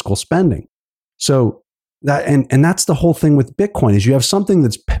the fiscal spending. So that, and that's the whole thing with Bitcoin is you have something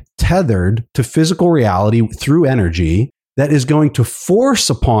that's tethered to physical reality through energy that is going to force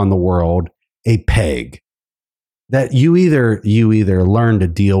upon the world a peg that you either learn to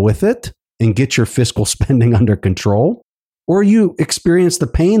deal with it and get your fiscal spending under control, or you experience the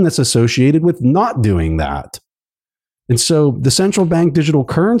pain that's associated with not doing that. And so the central bank digital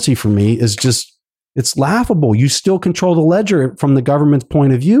currency for me is just, it's laughable. You still control the ledger from the government's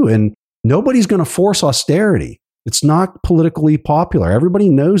point of view, and nobody's going to force austerity. It's not politically popular. Everybody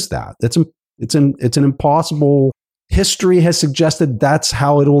knows that. It's an impossible. History has suggested that's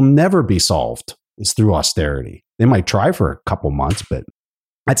how it will never be solved, is through austerity. They might try for a couple months, but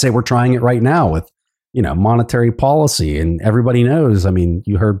I'd say we're trying it right now with, monetary policy. And everybody knows,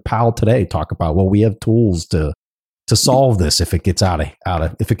 you heard Powell today talk about, well, we have tools to solve this if it gets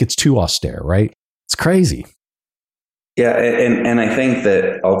if it gets too austere, right? It's crazy. Yeah. And I think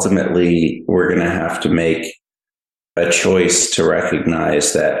that ultimately we're going to have to make a choice to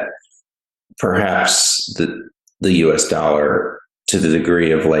recognize that perhaps the US dollar, to the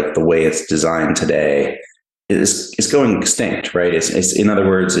degree of like the way it's designed today, is going extinct, right? It's in other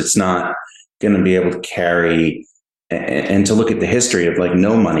words, it's not going to be able to carry, and to look at the history of like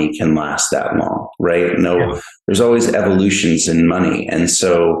no money can last that long, right? There's always evolutions in money. And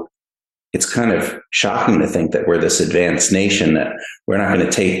so it's kind of shocking to think that we're this advanced nation that we're not going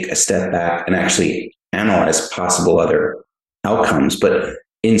to take a step back and actually analyze possible other outcomes. But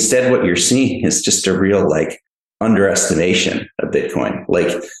instead, what you're seeing is just a real underestimation of Bitcoin.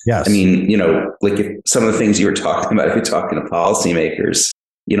 Yes. If some of the things you were talking about, if you're talking to policymakers,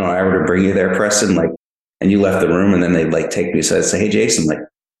 I were to bring you there, Preston, and you left the room, and then they'd take me aside and say, "Hey, Jason,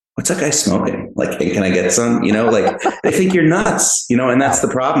 what's that guy smoking? Hey, can I get some?" They think you're nuts, and that's the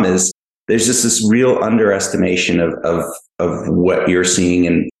problem is there's just this real underestimation of what you're seeing.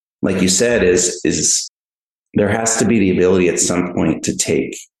 And like you said, is there has to be the ability at some point to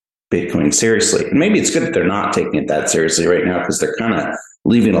take Bitcoin seriously. And maybe it's good that they're not taking it that seriously right now because they're kind of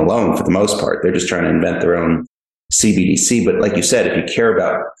leaving it alone for the most part. They're just trying to invent their own CBDC. But like you said, if you care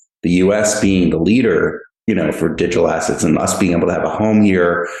about the US being the leader, for digital assets and us being able to have a home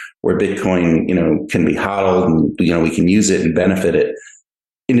here where Bitcoin, can be hodled and, we can use it and benefit it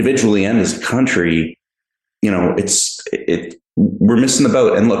individually and as a country, we're missing the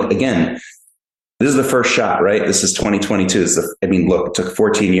boat. And look, again, this is the first shot, right? This is 2022. It took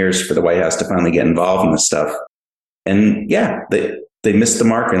 14 years for the White House to finally get involved in this stuff. And yeah, they missed the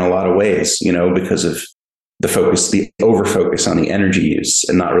mark in a lot of ways, because of the over-focus on the energy use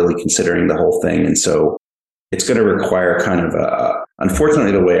and not really considering the whole thing. And so it's going to require kind of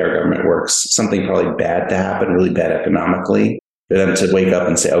unfortunately, the way our government works, something probably bad to happen, really bad economically, for them to wake up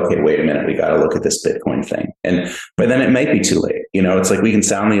and say, okay, wait a minute, we got to look at this Bitcoin thing. And by then it might be too late. It's we can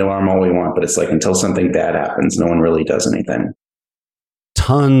sound the alarm all we want, but it's until something bad happens, no one really does anything.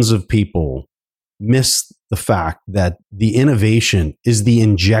 Tons of people miss the fact that the innovation is the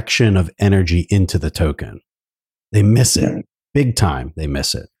injection of energy into the token. They miss it big time. They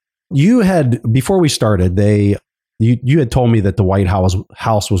miss it. You had, before we started, you had told me that the White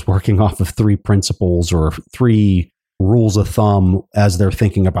House was working off of 3 principles or 3 rules of thumb as they're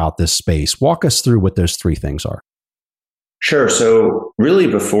thinking about this space. Walk us through what those 3 things are. Sure. So really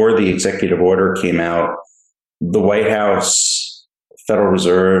before the executive order came out, the White House, Federal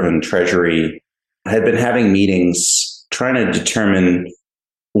Reserve, and Treasury had been having meetings trying to determine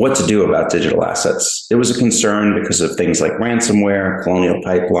what to do about digital assets. It was a concern because of things like ransomware, Colonial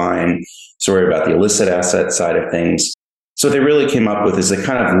Pipeline, story about the illicit asset side of things. So they really came up with is they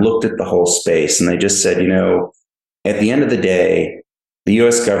kind of looked at the whole space and they just said, at the end of the day, the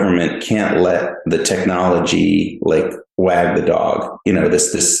US government can't let the technology like wag the dog,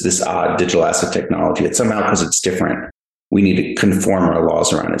 this odd digital asset technology. It's somehow because it's different. We need to conform our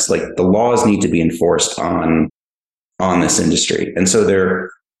laws around it. It's like the laws need to be enforced on this industry. And so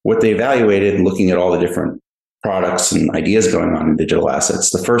what they evaluated, looking at all the different products and ideas going on in digital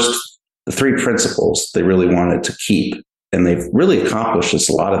assets, the 3 principles they really wanted to keep, and they've really accomplished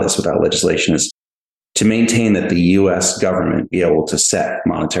a lot of this without legislation, is to maintain that the US government be able to set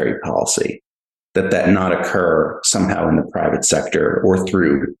monetary policy, that not occur somehow in the private sector or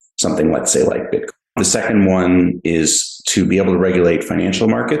through something, let's say, like Bitcoin. The second one is to be able to regulate financial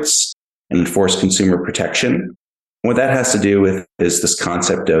markets and enforce consumer protection. What that has to do with is this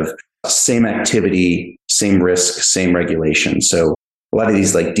concept of same activity, same risk, same regulation. So a lot of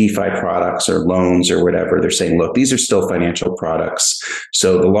these like DeFi products or loans or whatever, they're saying, look, these are still financial products.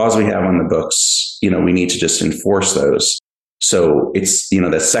 So the laws we have on the books, we need to just enforce those. So it's,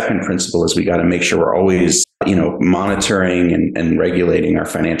 the second principle is we got to make sure we're always, monitoring and regulating our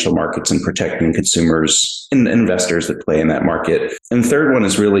financial markets and protecting consumers and investors that play in that market. And the third one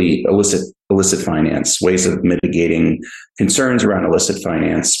is really illicit finance, ways of mitigating concerns around illicit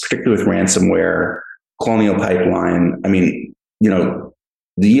finance, particularly with ransomware, Colonial Pipeline. I mean,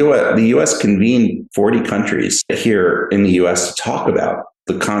 the U.S. convened 40 countries here in the U.S. to talk about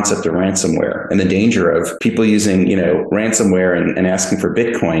the concept of ransomware and the danger of people using, ransomware and asking for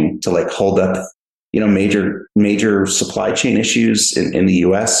Bitcoin to like hold up, major supply chain issues in the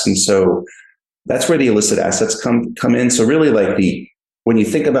U.S. And so that's where the illicit assets come in. So really like when you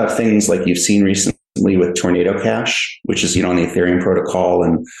think about things like you've seen recently with Tornado Cash, which is, on the Ethereum protocol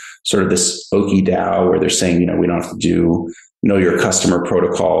and sort of this Oki DAO where they're saying, we don't have to do know your customer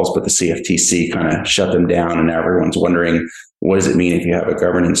protocols, but the CFTC kind of shut them down. And now everyone's wondering, what does it mean if you have a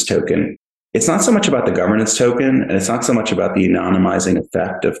governance token? It's not so much about the governance token, and it's not so much about the anonymizing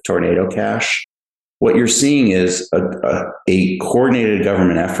effect of Tornado Cash. What you're seeing is a coordinated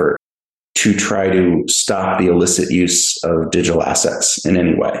government effort to try to stop the illicit use of digital assets in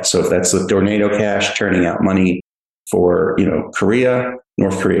any way. So if that's the Tornado Cash turning out money for, North Korea,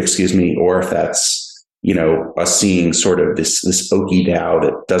 or if that's, us seeing sort of this Oki DAO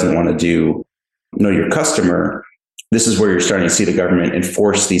that doesn't want to do know your customer, this is where you're starting to see the government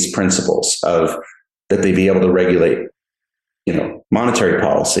enforce these principles of that they be able to regulate, monetary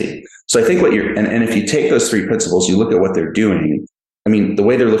policy. So I think and if you take those 3 principles, you look at what they're doing. I mean, the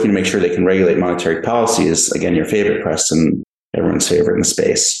way they're looking to make sure they can regulate monetary policy is, again, your favorite, Preston, everyone's favorite in the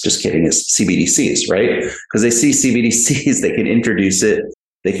space, just kidding, is CBDCs, right? Because they see CBDCs, they can introduce it.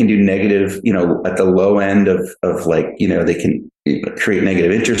 They can do negative, at the low end of like, they can create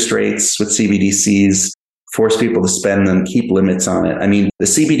negative interest rates with CBDCs, force people to spend them, keep limits on it. I mean, the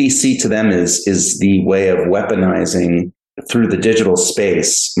CBDC to them is the way of weaponizing through the digital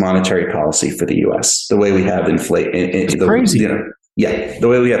space monetary policy for the U.S. The way we have crazy. The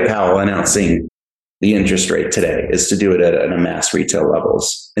way we have Powell announcing the interest rate today is to do it at a mass retail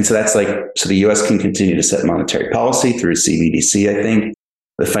levels. And so that's so the U.S. can continue to set monetary policy through CBDC, I think.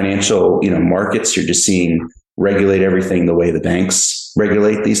 The financial, markets, you're just seeing regulate everything the way the banks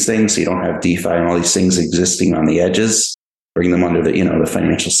regulate these things. So you don't have DeFi and all these things existing on the edges, bring them under the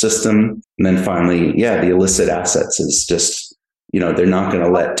financial system. And then finally, the illicit assets is just, they're not going to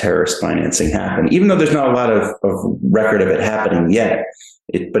let terrorist financing happen, even though there's not a lot of record of it happening yet.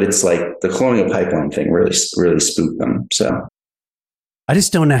 But it's like the Colonial Pipeline thing really spooked them. So I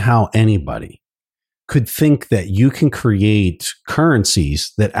just don't know how anybody could think that you can create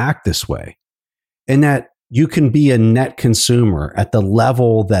currencies that act this way and that you can be a net consumer at the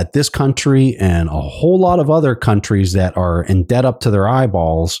level that this country and a whole lot of other countries that are in debt up to their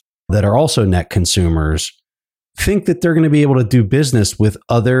eyeballs that are also net consumers think that they're going to be able to do business with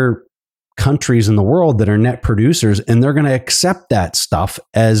other countries in the world that are net producers, and they're going to accept that stuff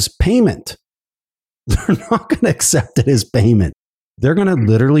as payment. They're not going to accept it as payment. they're going to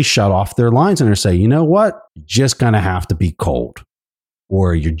literally shut off their lines and they're say, you know what? You're just going to have to be cold,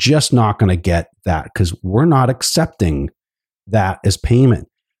 or you're just not going to get that because we're not accepting that as payment.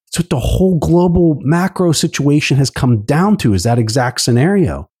 It's what the whole global macro situation has come down to, is that exact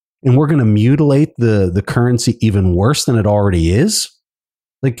scenario. And we're going to mutilate the currency even worse than it already is.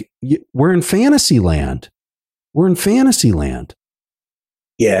 Like, we're in fantasy land. We're in fantasy land.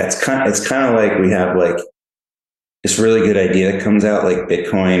 Yeah, it's kind of like we have like this really good idea that comes out, like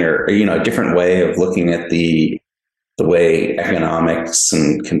Bitcoin, or a different way of looking at the way economics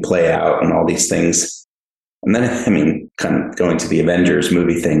can play out and all these things. And then, kind of going to the Avengers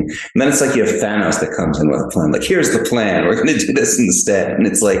movie thing. And then it's like you have Thanos that comes in with a plan. Like, here's the plan. We're going to do this instead. And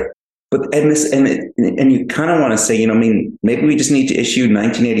it's like, and you kind of want to say, maybe we just need to issue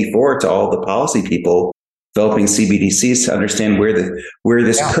 1984 to all the policy people developing CBDCs to understand where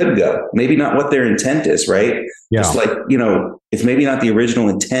this could go. Maybe not what their intent is, right? Yeah. Just like, it's maybe not the original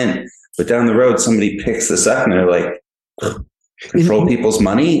intent, but down the road, somebody picks this up and they're like, control people's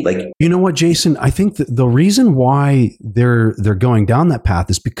money. Like, you know what, Jason? I think the reason why they're going down that path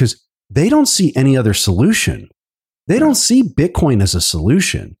is because they don't see any other solution. They don't see Bitcoin as a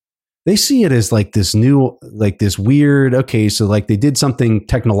solution. They see it as like this new, like this weird, okay, so like they did something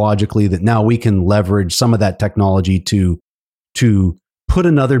technologically that now we can leverage some of that technology to put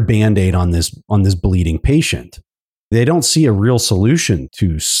another Band-Aid on this bleeding patient. They don't see a real solution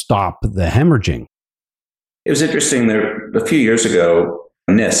to stop the hemorrhaging. It was interesting there a few years ago,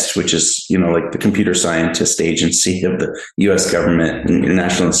 NIST, which is, like the computer scientist agency of the US government and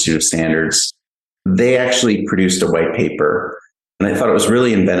National Institute of Standards, they actually produced a white paper. And I thought it was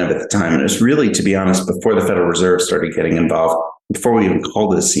really inventive at the time. And it was really, to be honest, before the Federal Reserve started getting involved, before we even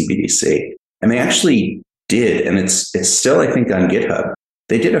called it a CBDC. And they actually did, and it's still, I think, on GitHub.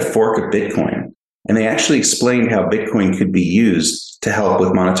 They did a fork of Bitcoin, and they actually explained how Bitcoin could be used to help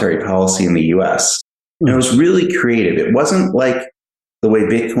with monetary policy in the US. And it was really creative. It wasn't like the way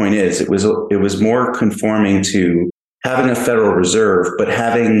Bitcoin is. It was more conforming to having a Federal Reserve, but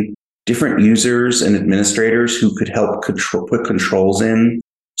having different users and administrators who could help put controls in.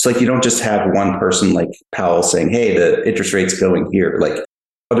 It's like you don't just have one person like Powell saying, hey, the interest rate's going here. Like,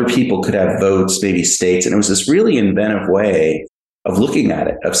 other people could have votes, maybe states. And it was this really inventive way of looking at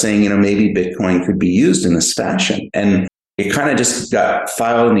it, of saying, maybe Bitcoin could be used in this fashion. And it kind of just got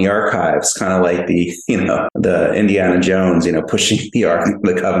filed in the archives, kind of like the Indiana Jones, pushing the Ark of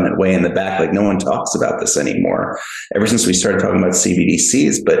the Covenant way in the back. Like, no one talks about this anymore ever since we started talking about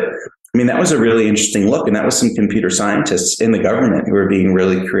CBDCs. But that was a really interesting look. And that was some computer scientists in the government who were being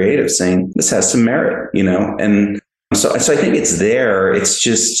really creative, saying this has some merit, And so I think it's there. It's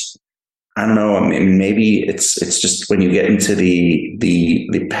just, I don't know. Maybe it's just when you get into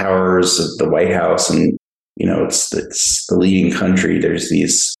the powers of the White House and, it's the leading country, there's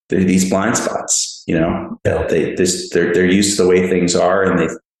these blind spots, they're used to the way things are, and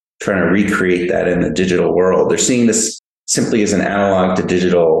they're trying to recreate that in the digital world. They're seeing this simply as an analog to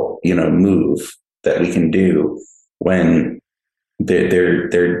digital, move that we can do, when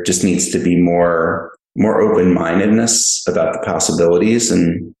there just needs to be more open-mindedness about the possibilities.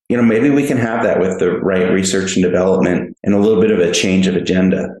 And, maybe we can have that with the right research and development and a little bit of a change of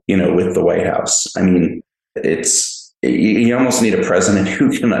agenda, with the White House. You almost need a president who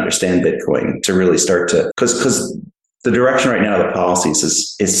can understand Bitcoin to really start to, because the direction right now of the policies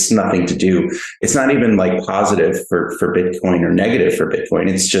is nothing to do. It's not even like positive for Bitcoin or negative for Bitcoin.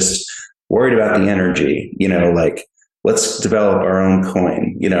 It's just worried about the energy, like, let's develop our own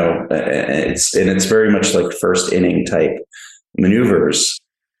coin, it's very much like first inning type maneuvers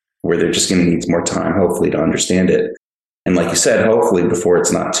where they're just going to need more time, hopefully, to understand it. And like you said, hopefully before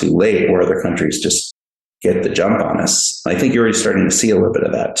it's not too late, where other countries just get the jump on us. I think you're already starting to see a little bit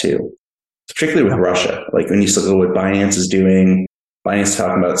of that too, particularly with Russia. Like, when you look at what Binance is doing, Binance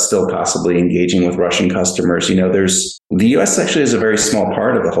talking about still possibly engaging with Russian customers. The US actually is a very small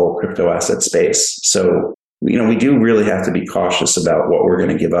part of the whole crypto asset space. So, we do really have to be cautious about what we're going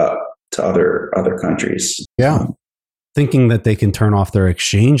to give up to other countries. Yeah. Thinking that they can turn off their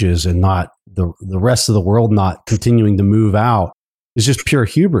exchanges and not the rest of the world not continuing to move out is just pure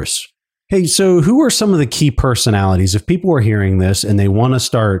hubris. Hey, so who are some of the key personalities? If people are hearing this and they want to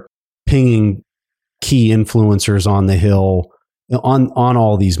start pinging key influencers on the Hill on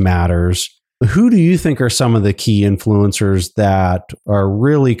all these matters, who do you think are some of the key influencers that are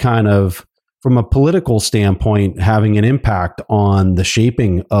really kind of, from a political standpoint, having an impact on the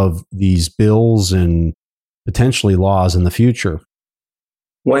shaping of these bills and potentially laws in the future?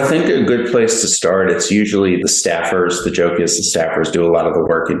 Well, I think a good place to start, it's usually the staffers. The joke is the staffers do a lot of the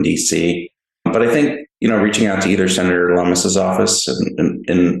work in DC. But I think reaching out to either Senator Lummis's office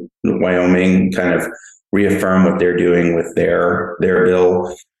in Wyoming, kind of reaffirm what they're doing with their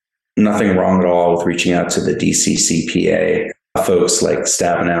bill. Nothing wrong at all with reaching out to the DCCPA folks like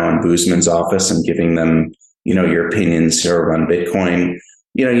Stabenow and Boozman's office and giving them, your opinions around Bitcoin.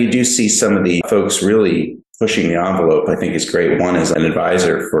 You do see some of the folks really pushing the envelope. I think is great. One is an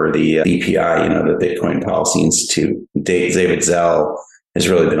advisor for the BPI, the Bitcoin Policy Institute. David Zell has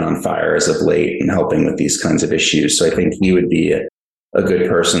really been on fire as of late and helping with these kinds of issues. So I think he would be a good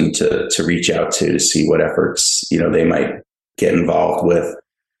person to reach out to see what efforts, they might get involved with.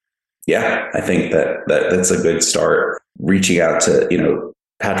 Yeah, I think that's a good start. Reaching out to,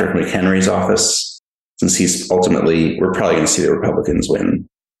 Patrick McHenry's office, since he's ultimately, we're probably going to see the Republicans win,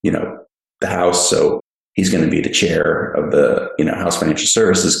 the House. So he's going to be the chair of the, House Financial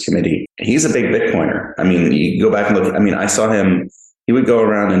Services Committee. He's a big Bitcoiner. I mean, you go back and look, I saw him, he would go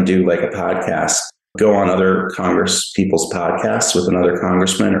around and do like a podcast, go on other Congress people's podcasts with another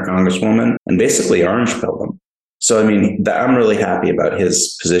congressman or congresswoman and basically orange pill them. So, I'm really happy about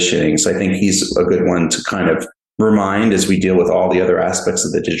his positioning. So I think he's a good one to kind of remind as we deal with all the other aspects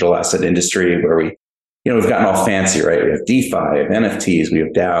of the digital asset industry where we've gotten all fancy, right? We have DeFi, we have NFTs, we have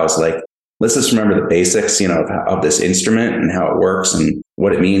DAOs. Like, let's just remember the basics, of this instrument and how it works and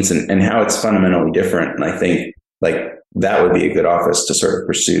what it means and how it's fundamentally different. And I think like that would be a good office to sort of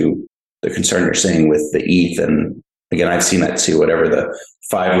pursue the concern you're saying with the ETH. And again, I've seen that too, whatever the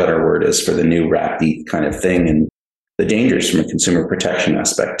 5-letter word is for the new wrapped ETH kind of thing and the dangers from a consumer protection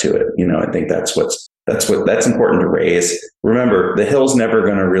aspect to it. I think that's important to raise. Remember, the Hill's never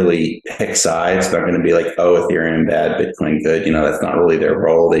going to really pick sides. They're not going to be like, oh, Ethereum bad, Bitcoin good. That's not really their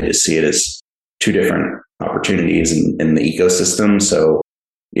role. They just see it as two different opportunities in the ecosystem. So,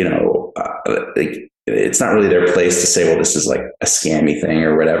 it's not really their place to say, well, this is like a scammy thing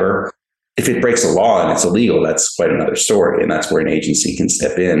or whatever. If it breaks a law and it's illegal, that's quite another story. And that's where an agency can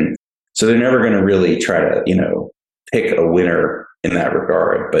step in. So they're never going to really try to, pick a winner in that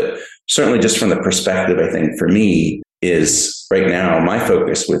regard. But certainly just from the perspective, I think for me is right now, my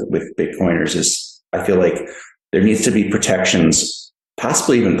focus with Bitcoiners is I feel like there needs to be protections,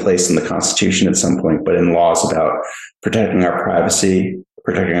 possibly even placed in the Constitution at some point, but in laws about protecting our privacy,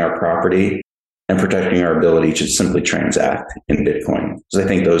 protecting our property, and protecting our ability to simply transact in Bitcoin. Because I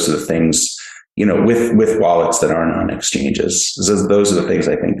think those are the things, with wallets that aren't on exchanges. Those are the things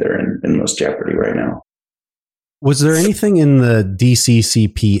I think that are in most jeopardy right now. Was there anything in the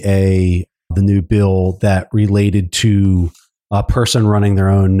DCCPA, the new bill, that related to a person running their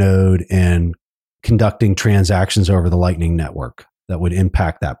own node and conducting transactions over the Lightning Network that would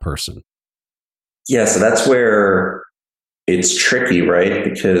impact that person? Yeah, so that's where it's tricky, right?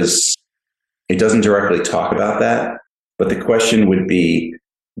 Because it doesn't directly talk about that. But the question would be,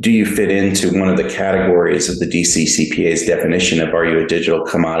 do you fit into one of the categories of the DCCPA's definition of are you a digital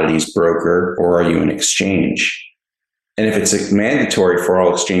commodities broker or are you an exchange? And if it's mandatory for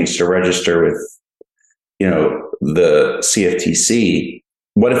all exchanges to register with, the CFTC,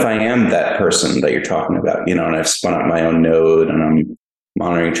 what if I am that person that you're talking about, and I've spun up my own node and I'm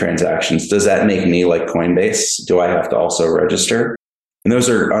monitoring transactions? Does that make me like Coinbase? Do I have to also register? And those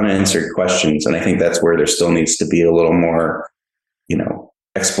are unanswered questions. And I think that's where there still needs to be a little more,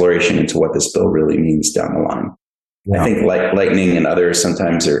 exploration into what this bill really means down the line. Yeah. I think Lightning and others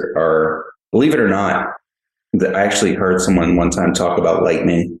sometimes are, believe it or not, I actually heard someone one time talk about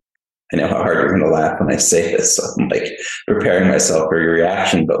Lightning. I know how hard you're going to laugh when I say this. So I'm like preparing myself for your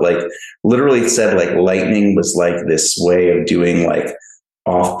reaction, but like literally said like Lightning was like this way of doing like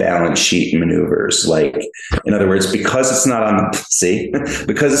off balance sheet maneuvers. Like, in other words, because it's not on the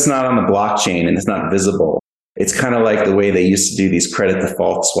blockchain and it's not visible, it's kind of like the way they used to do these credit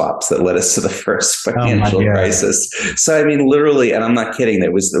default swaps that led us to the first financial crisis. So, literally, and I'm not kidding,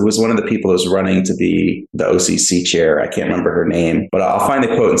 it was one of the people who was running to be the OCC chair. I can't remember her name, but I'll find the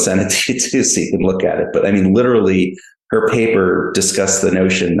quote and send it to you too so you can look at it. But literally, her paper discussed the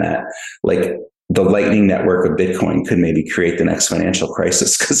notion that like the Lightning Network of Bitcoin could maybe create the next financial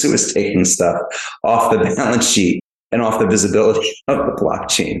crisis because it was taking stuff off the balance sheet and off the visibility of the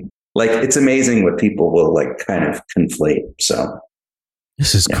blockchain. Like, it's amazing what people will like kind of conflate. So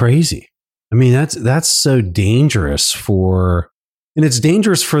this is crazy. That's so dangerous and it's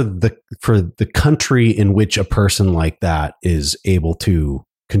dangerous for the country in which a person like that is able to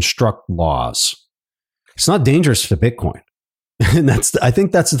construct laws. It's not dangerous to Bitcoin. And I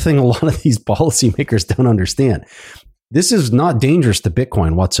think that's the thing a lot of these policymakers don't understand. This is not dangerous to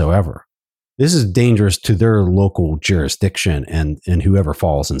Bitcoin whatsoever. This is dangerous to their local jurisdiction and whoever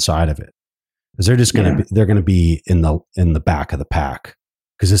falls inside of it, because they're just going to be in the back of the pack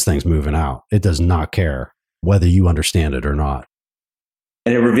because this thing's moving out. It does not care whether you understand it or not.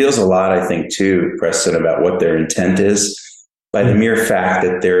 And it reveals a lot, I think, too, Preston, about what their intent is. By the mere fact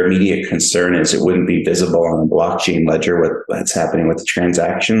that their immediate concern is it wouldn't be visible on the blockchain ledger, what's happening with the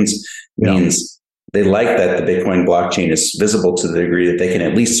transactions, means they like that the Bitcoin blockchain is visible to the degree that they can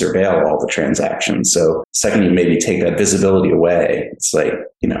at least surveil all the transactions. So second, you maybe take that visibility away. It's like,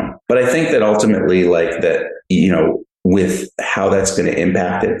 but I think that ultimately, like that, with how that's going to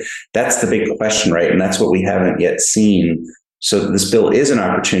impact it, that's the big question, right? And that's what we haven't yet seen. So this bill is an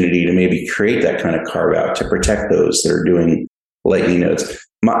opportunity to maybe create that kind of carve out to protect those that are doing Lightning nodes.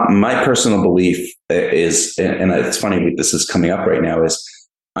 My personal belief is, and it's funny this is coming up right now, is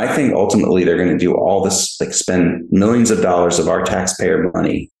I think ultimately they're going to do all this, like spend millions of dollars of our taxpayer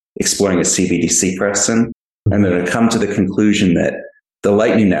money exploring a CBDC, Preston, and they're going to come to the conclusion that the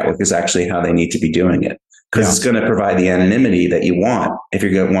Lightning Network is actually how they need to be doing it, because it's going to provide the anonymity that you want if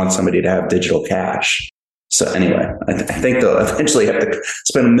you're going to want somebody to have digital cash. So anyway, I think they'll eventually have to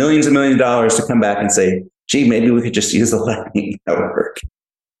spend millions and millions of dollars to come back and say, gee, maybe we could just use the Lightning Network.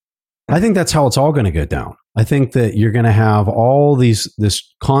 I think that's how it's all going to go down. I think that you're going to have all this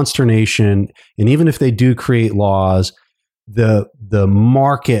consternation. And even if they do create laws, the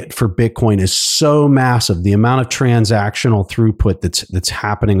market for Bitcoin is so massive. The amount of transactional throughput that's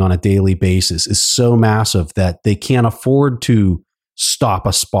happening on a daily basis is so massive that they can't afford to stop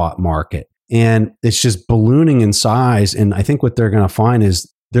a spot market. And it's just ballooning in size. And I think what they're going to find is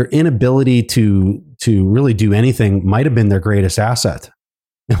their inability to really do anything might have been their greatest asset.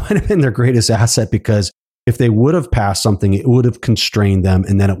 It might have been their greatest asset, because if they would have passed something, it would have constrained them,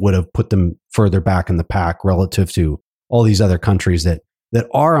 and then it would have put them further back in the pack relative to all these other countries that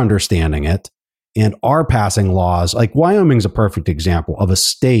are understanding it and are passing laws. Like Wyoming's a perfect example of a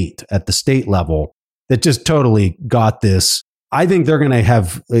state at the state level that just totally got this. I think they're going to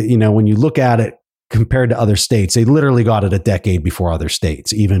have, when you look at it compared to other states, they literally got it a decade before other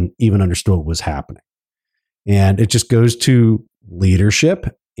states even understood what was happening. And it just goes to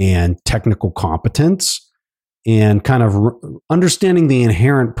leadership and technical competence and kind of understanding the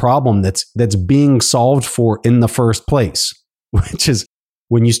inherent problem that's being solved for in the first place, which is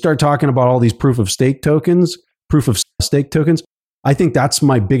when you start talking about all these proof of stake tokens, I think that's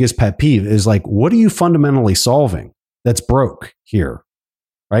my biggest pet peeve is like, what are you fundamentally solving that's broke here,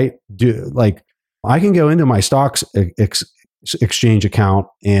 right? I can go into my stocks exchange account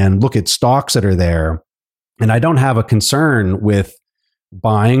and look at stocks that are there, and I don't have a concern with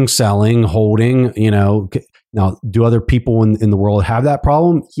buying, selling, holding. Now, do other people in the world have that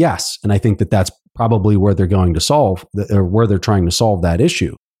problem? Yes, and I think that that's probably where they're going to solve, or where they're trying to solve that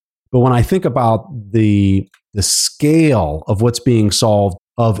issue. But when I think about the scale of what's being solved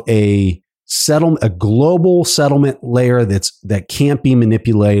of a global settlement layer that can't be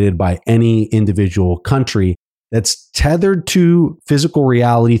manipulated by any individual country, that's tethered to physical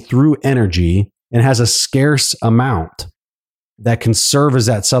reality through energy and has a scarce amount that can serve as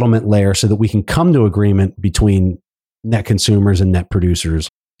that settlement layer so that we can come to agreement between net consumers and net producers.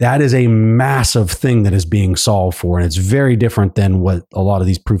 That is a massive thing that is being solved for. And it's very different than what a lot of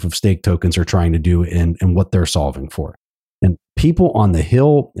these proof of stake tokens are trying to do and what they're solving for. And people on the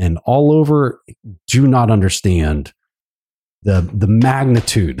Hill and all over do not understand the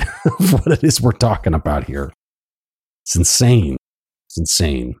magnitude of what it is we're talking about here. It's insane. It's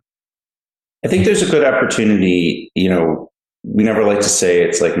insane. I think there's a good opportunity. We never like to say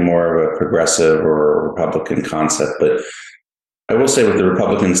it's like more of a progressive or a Republican concept, but I will say with the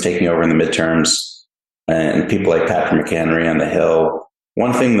Republicans taking over in the midterms and people like Patrick McHenry on the Hill,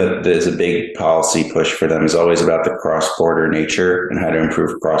 one thing that is a big policy push for them is always about the cross-border nature and how to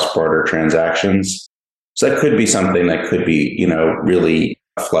improve cross-border transactions. So that could be something that could be, really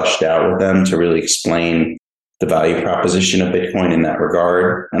flushed out with them to really explain the value proposition of Bitcoin in that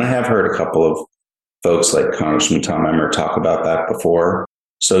regard. And I have heard a couple of folks like Congressman Tom Emmer talk about that before.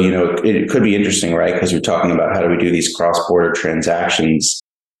 So, it could be interesting, right? Because we're talking about how do we do these cross-border transactions,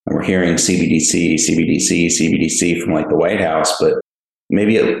 and we're hearing CBDC from like the White House, but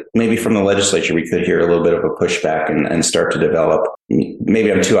maybe from the legislature, we could hear a little bit of a pushback and start to develop.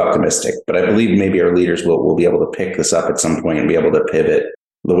 Maybe I'm too optimistic, but I believe maybe our leaders will be able to pick this up at some point and be able to pivot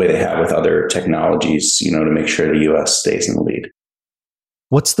the way they have with other technologies, to make sure the U.S. stays in the lead.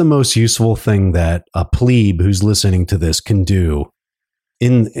 What's the most useful thing that a plebe who's listening to this can do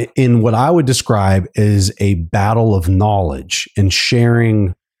in what I would describe as a battle of knowledge and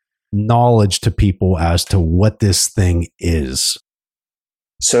sharing knowledge to people as to what this thing is?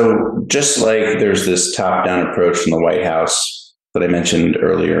 So just like there's this top-down approach from the White House that I mentioned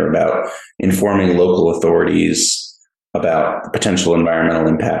earlier about informing local authorities about potential environmental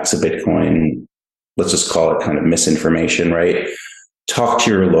impacts of Bitcoin, let's just call it kind of misinformation, right? Talk to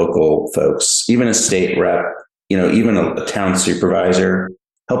your local folks, even a state rep, even a town supervisor.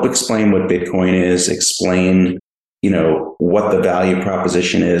 Help explain what Bitcoin is, explain, what the value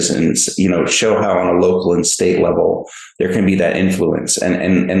proposition is, and, show how on a local and state level there can be that influence,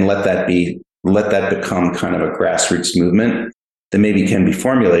 and let that become kind of a grassroots movement that maybe can be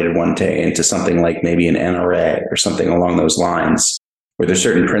formulated one day into something like maybe an NRA or something along those lines, where there's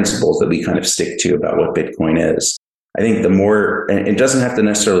certain principles that we kind of stick to about what Bitcoin is. I think the more, and it doesn't have to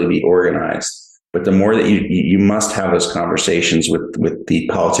necessarily be organized, but the more that you must have those conversations with the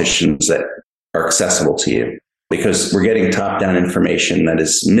politicians that are accessible to you, because we're getting top-down information that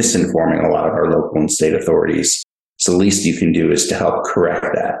is misinforming a lot of our local and state authorities. So the least you can do is to help correct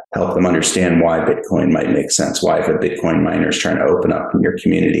that, help them understand why Bitcoin might make sense, why if a Bitcoin miner is trying to open up in your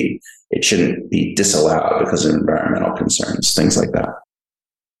community, it shouldn't be disallowed because of environmental concerns, things like that.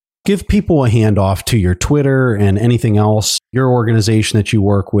 Give people a handoff to your Twitter and anything else, your organization that you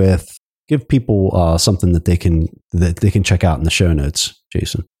work with. Give people something that they can check out in the show notes,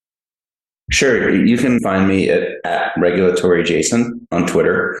 Jason. Sure. You can find me at regulatoryjason on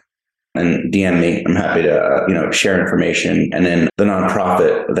Twitter and DM me. I'm happy to share information. And then the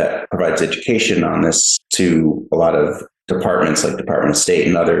nonprofit that provides education on this to a lot of departments like Department of State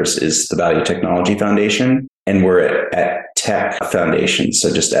and others is the Value Technology Foundation. And we're at Tech Foundation.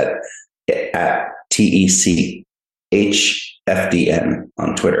 So just at TECHFDN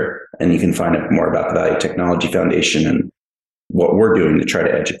on Twitter. And you can find out more about the Value Technology Foundation and what we're doing to try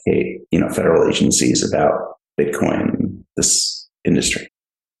to educate, federal agencies about Bitcoin and this industry.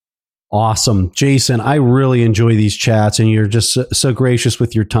 Awesome. Jason, I really enjoy these chats, and you're just so gracious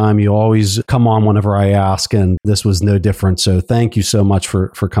with your time. You always come on whenever I ask, and this was no different. So thank you so much for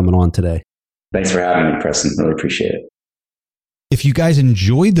coming on today. Thanks for having me, Preston. Really appreciate it. If you guys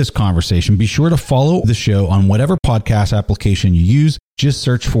enjoyed this conversation, be sure to follow the show on whatever podcast application you use. Just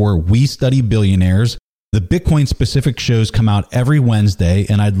search for We Study Billionaires. The Bitcoin-specific shows come out every Wednesday,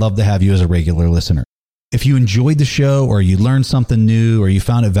 and I'd love to have you as a regular listener. If you enjoyed the show, or you learned something new, or you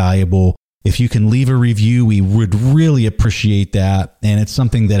found it valuable, if you can leave a review, we would really appreciate that. And it's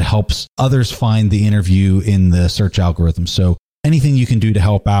something that helps others find the interview in the search algorithm. So anything you can do to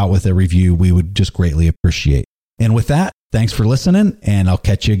help out with a review, we would just greatly appreciate. And with that, thanks for listening, and I'll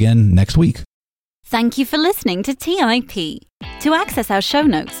catch you again next week. Thank you for listening to TIP. To access our show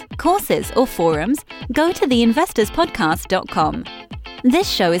notes, courses, or forums, go to theinvestorspodcast.com. This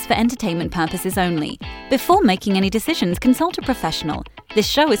show is for entertainment purposes only. Before making any decisions, consult a professional. This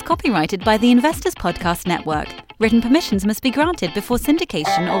show is copyrighted by the Investors Podcast Network. Written permissions must be granted before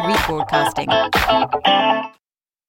syndication or rebroadcasting.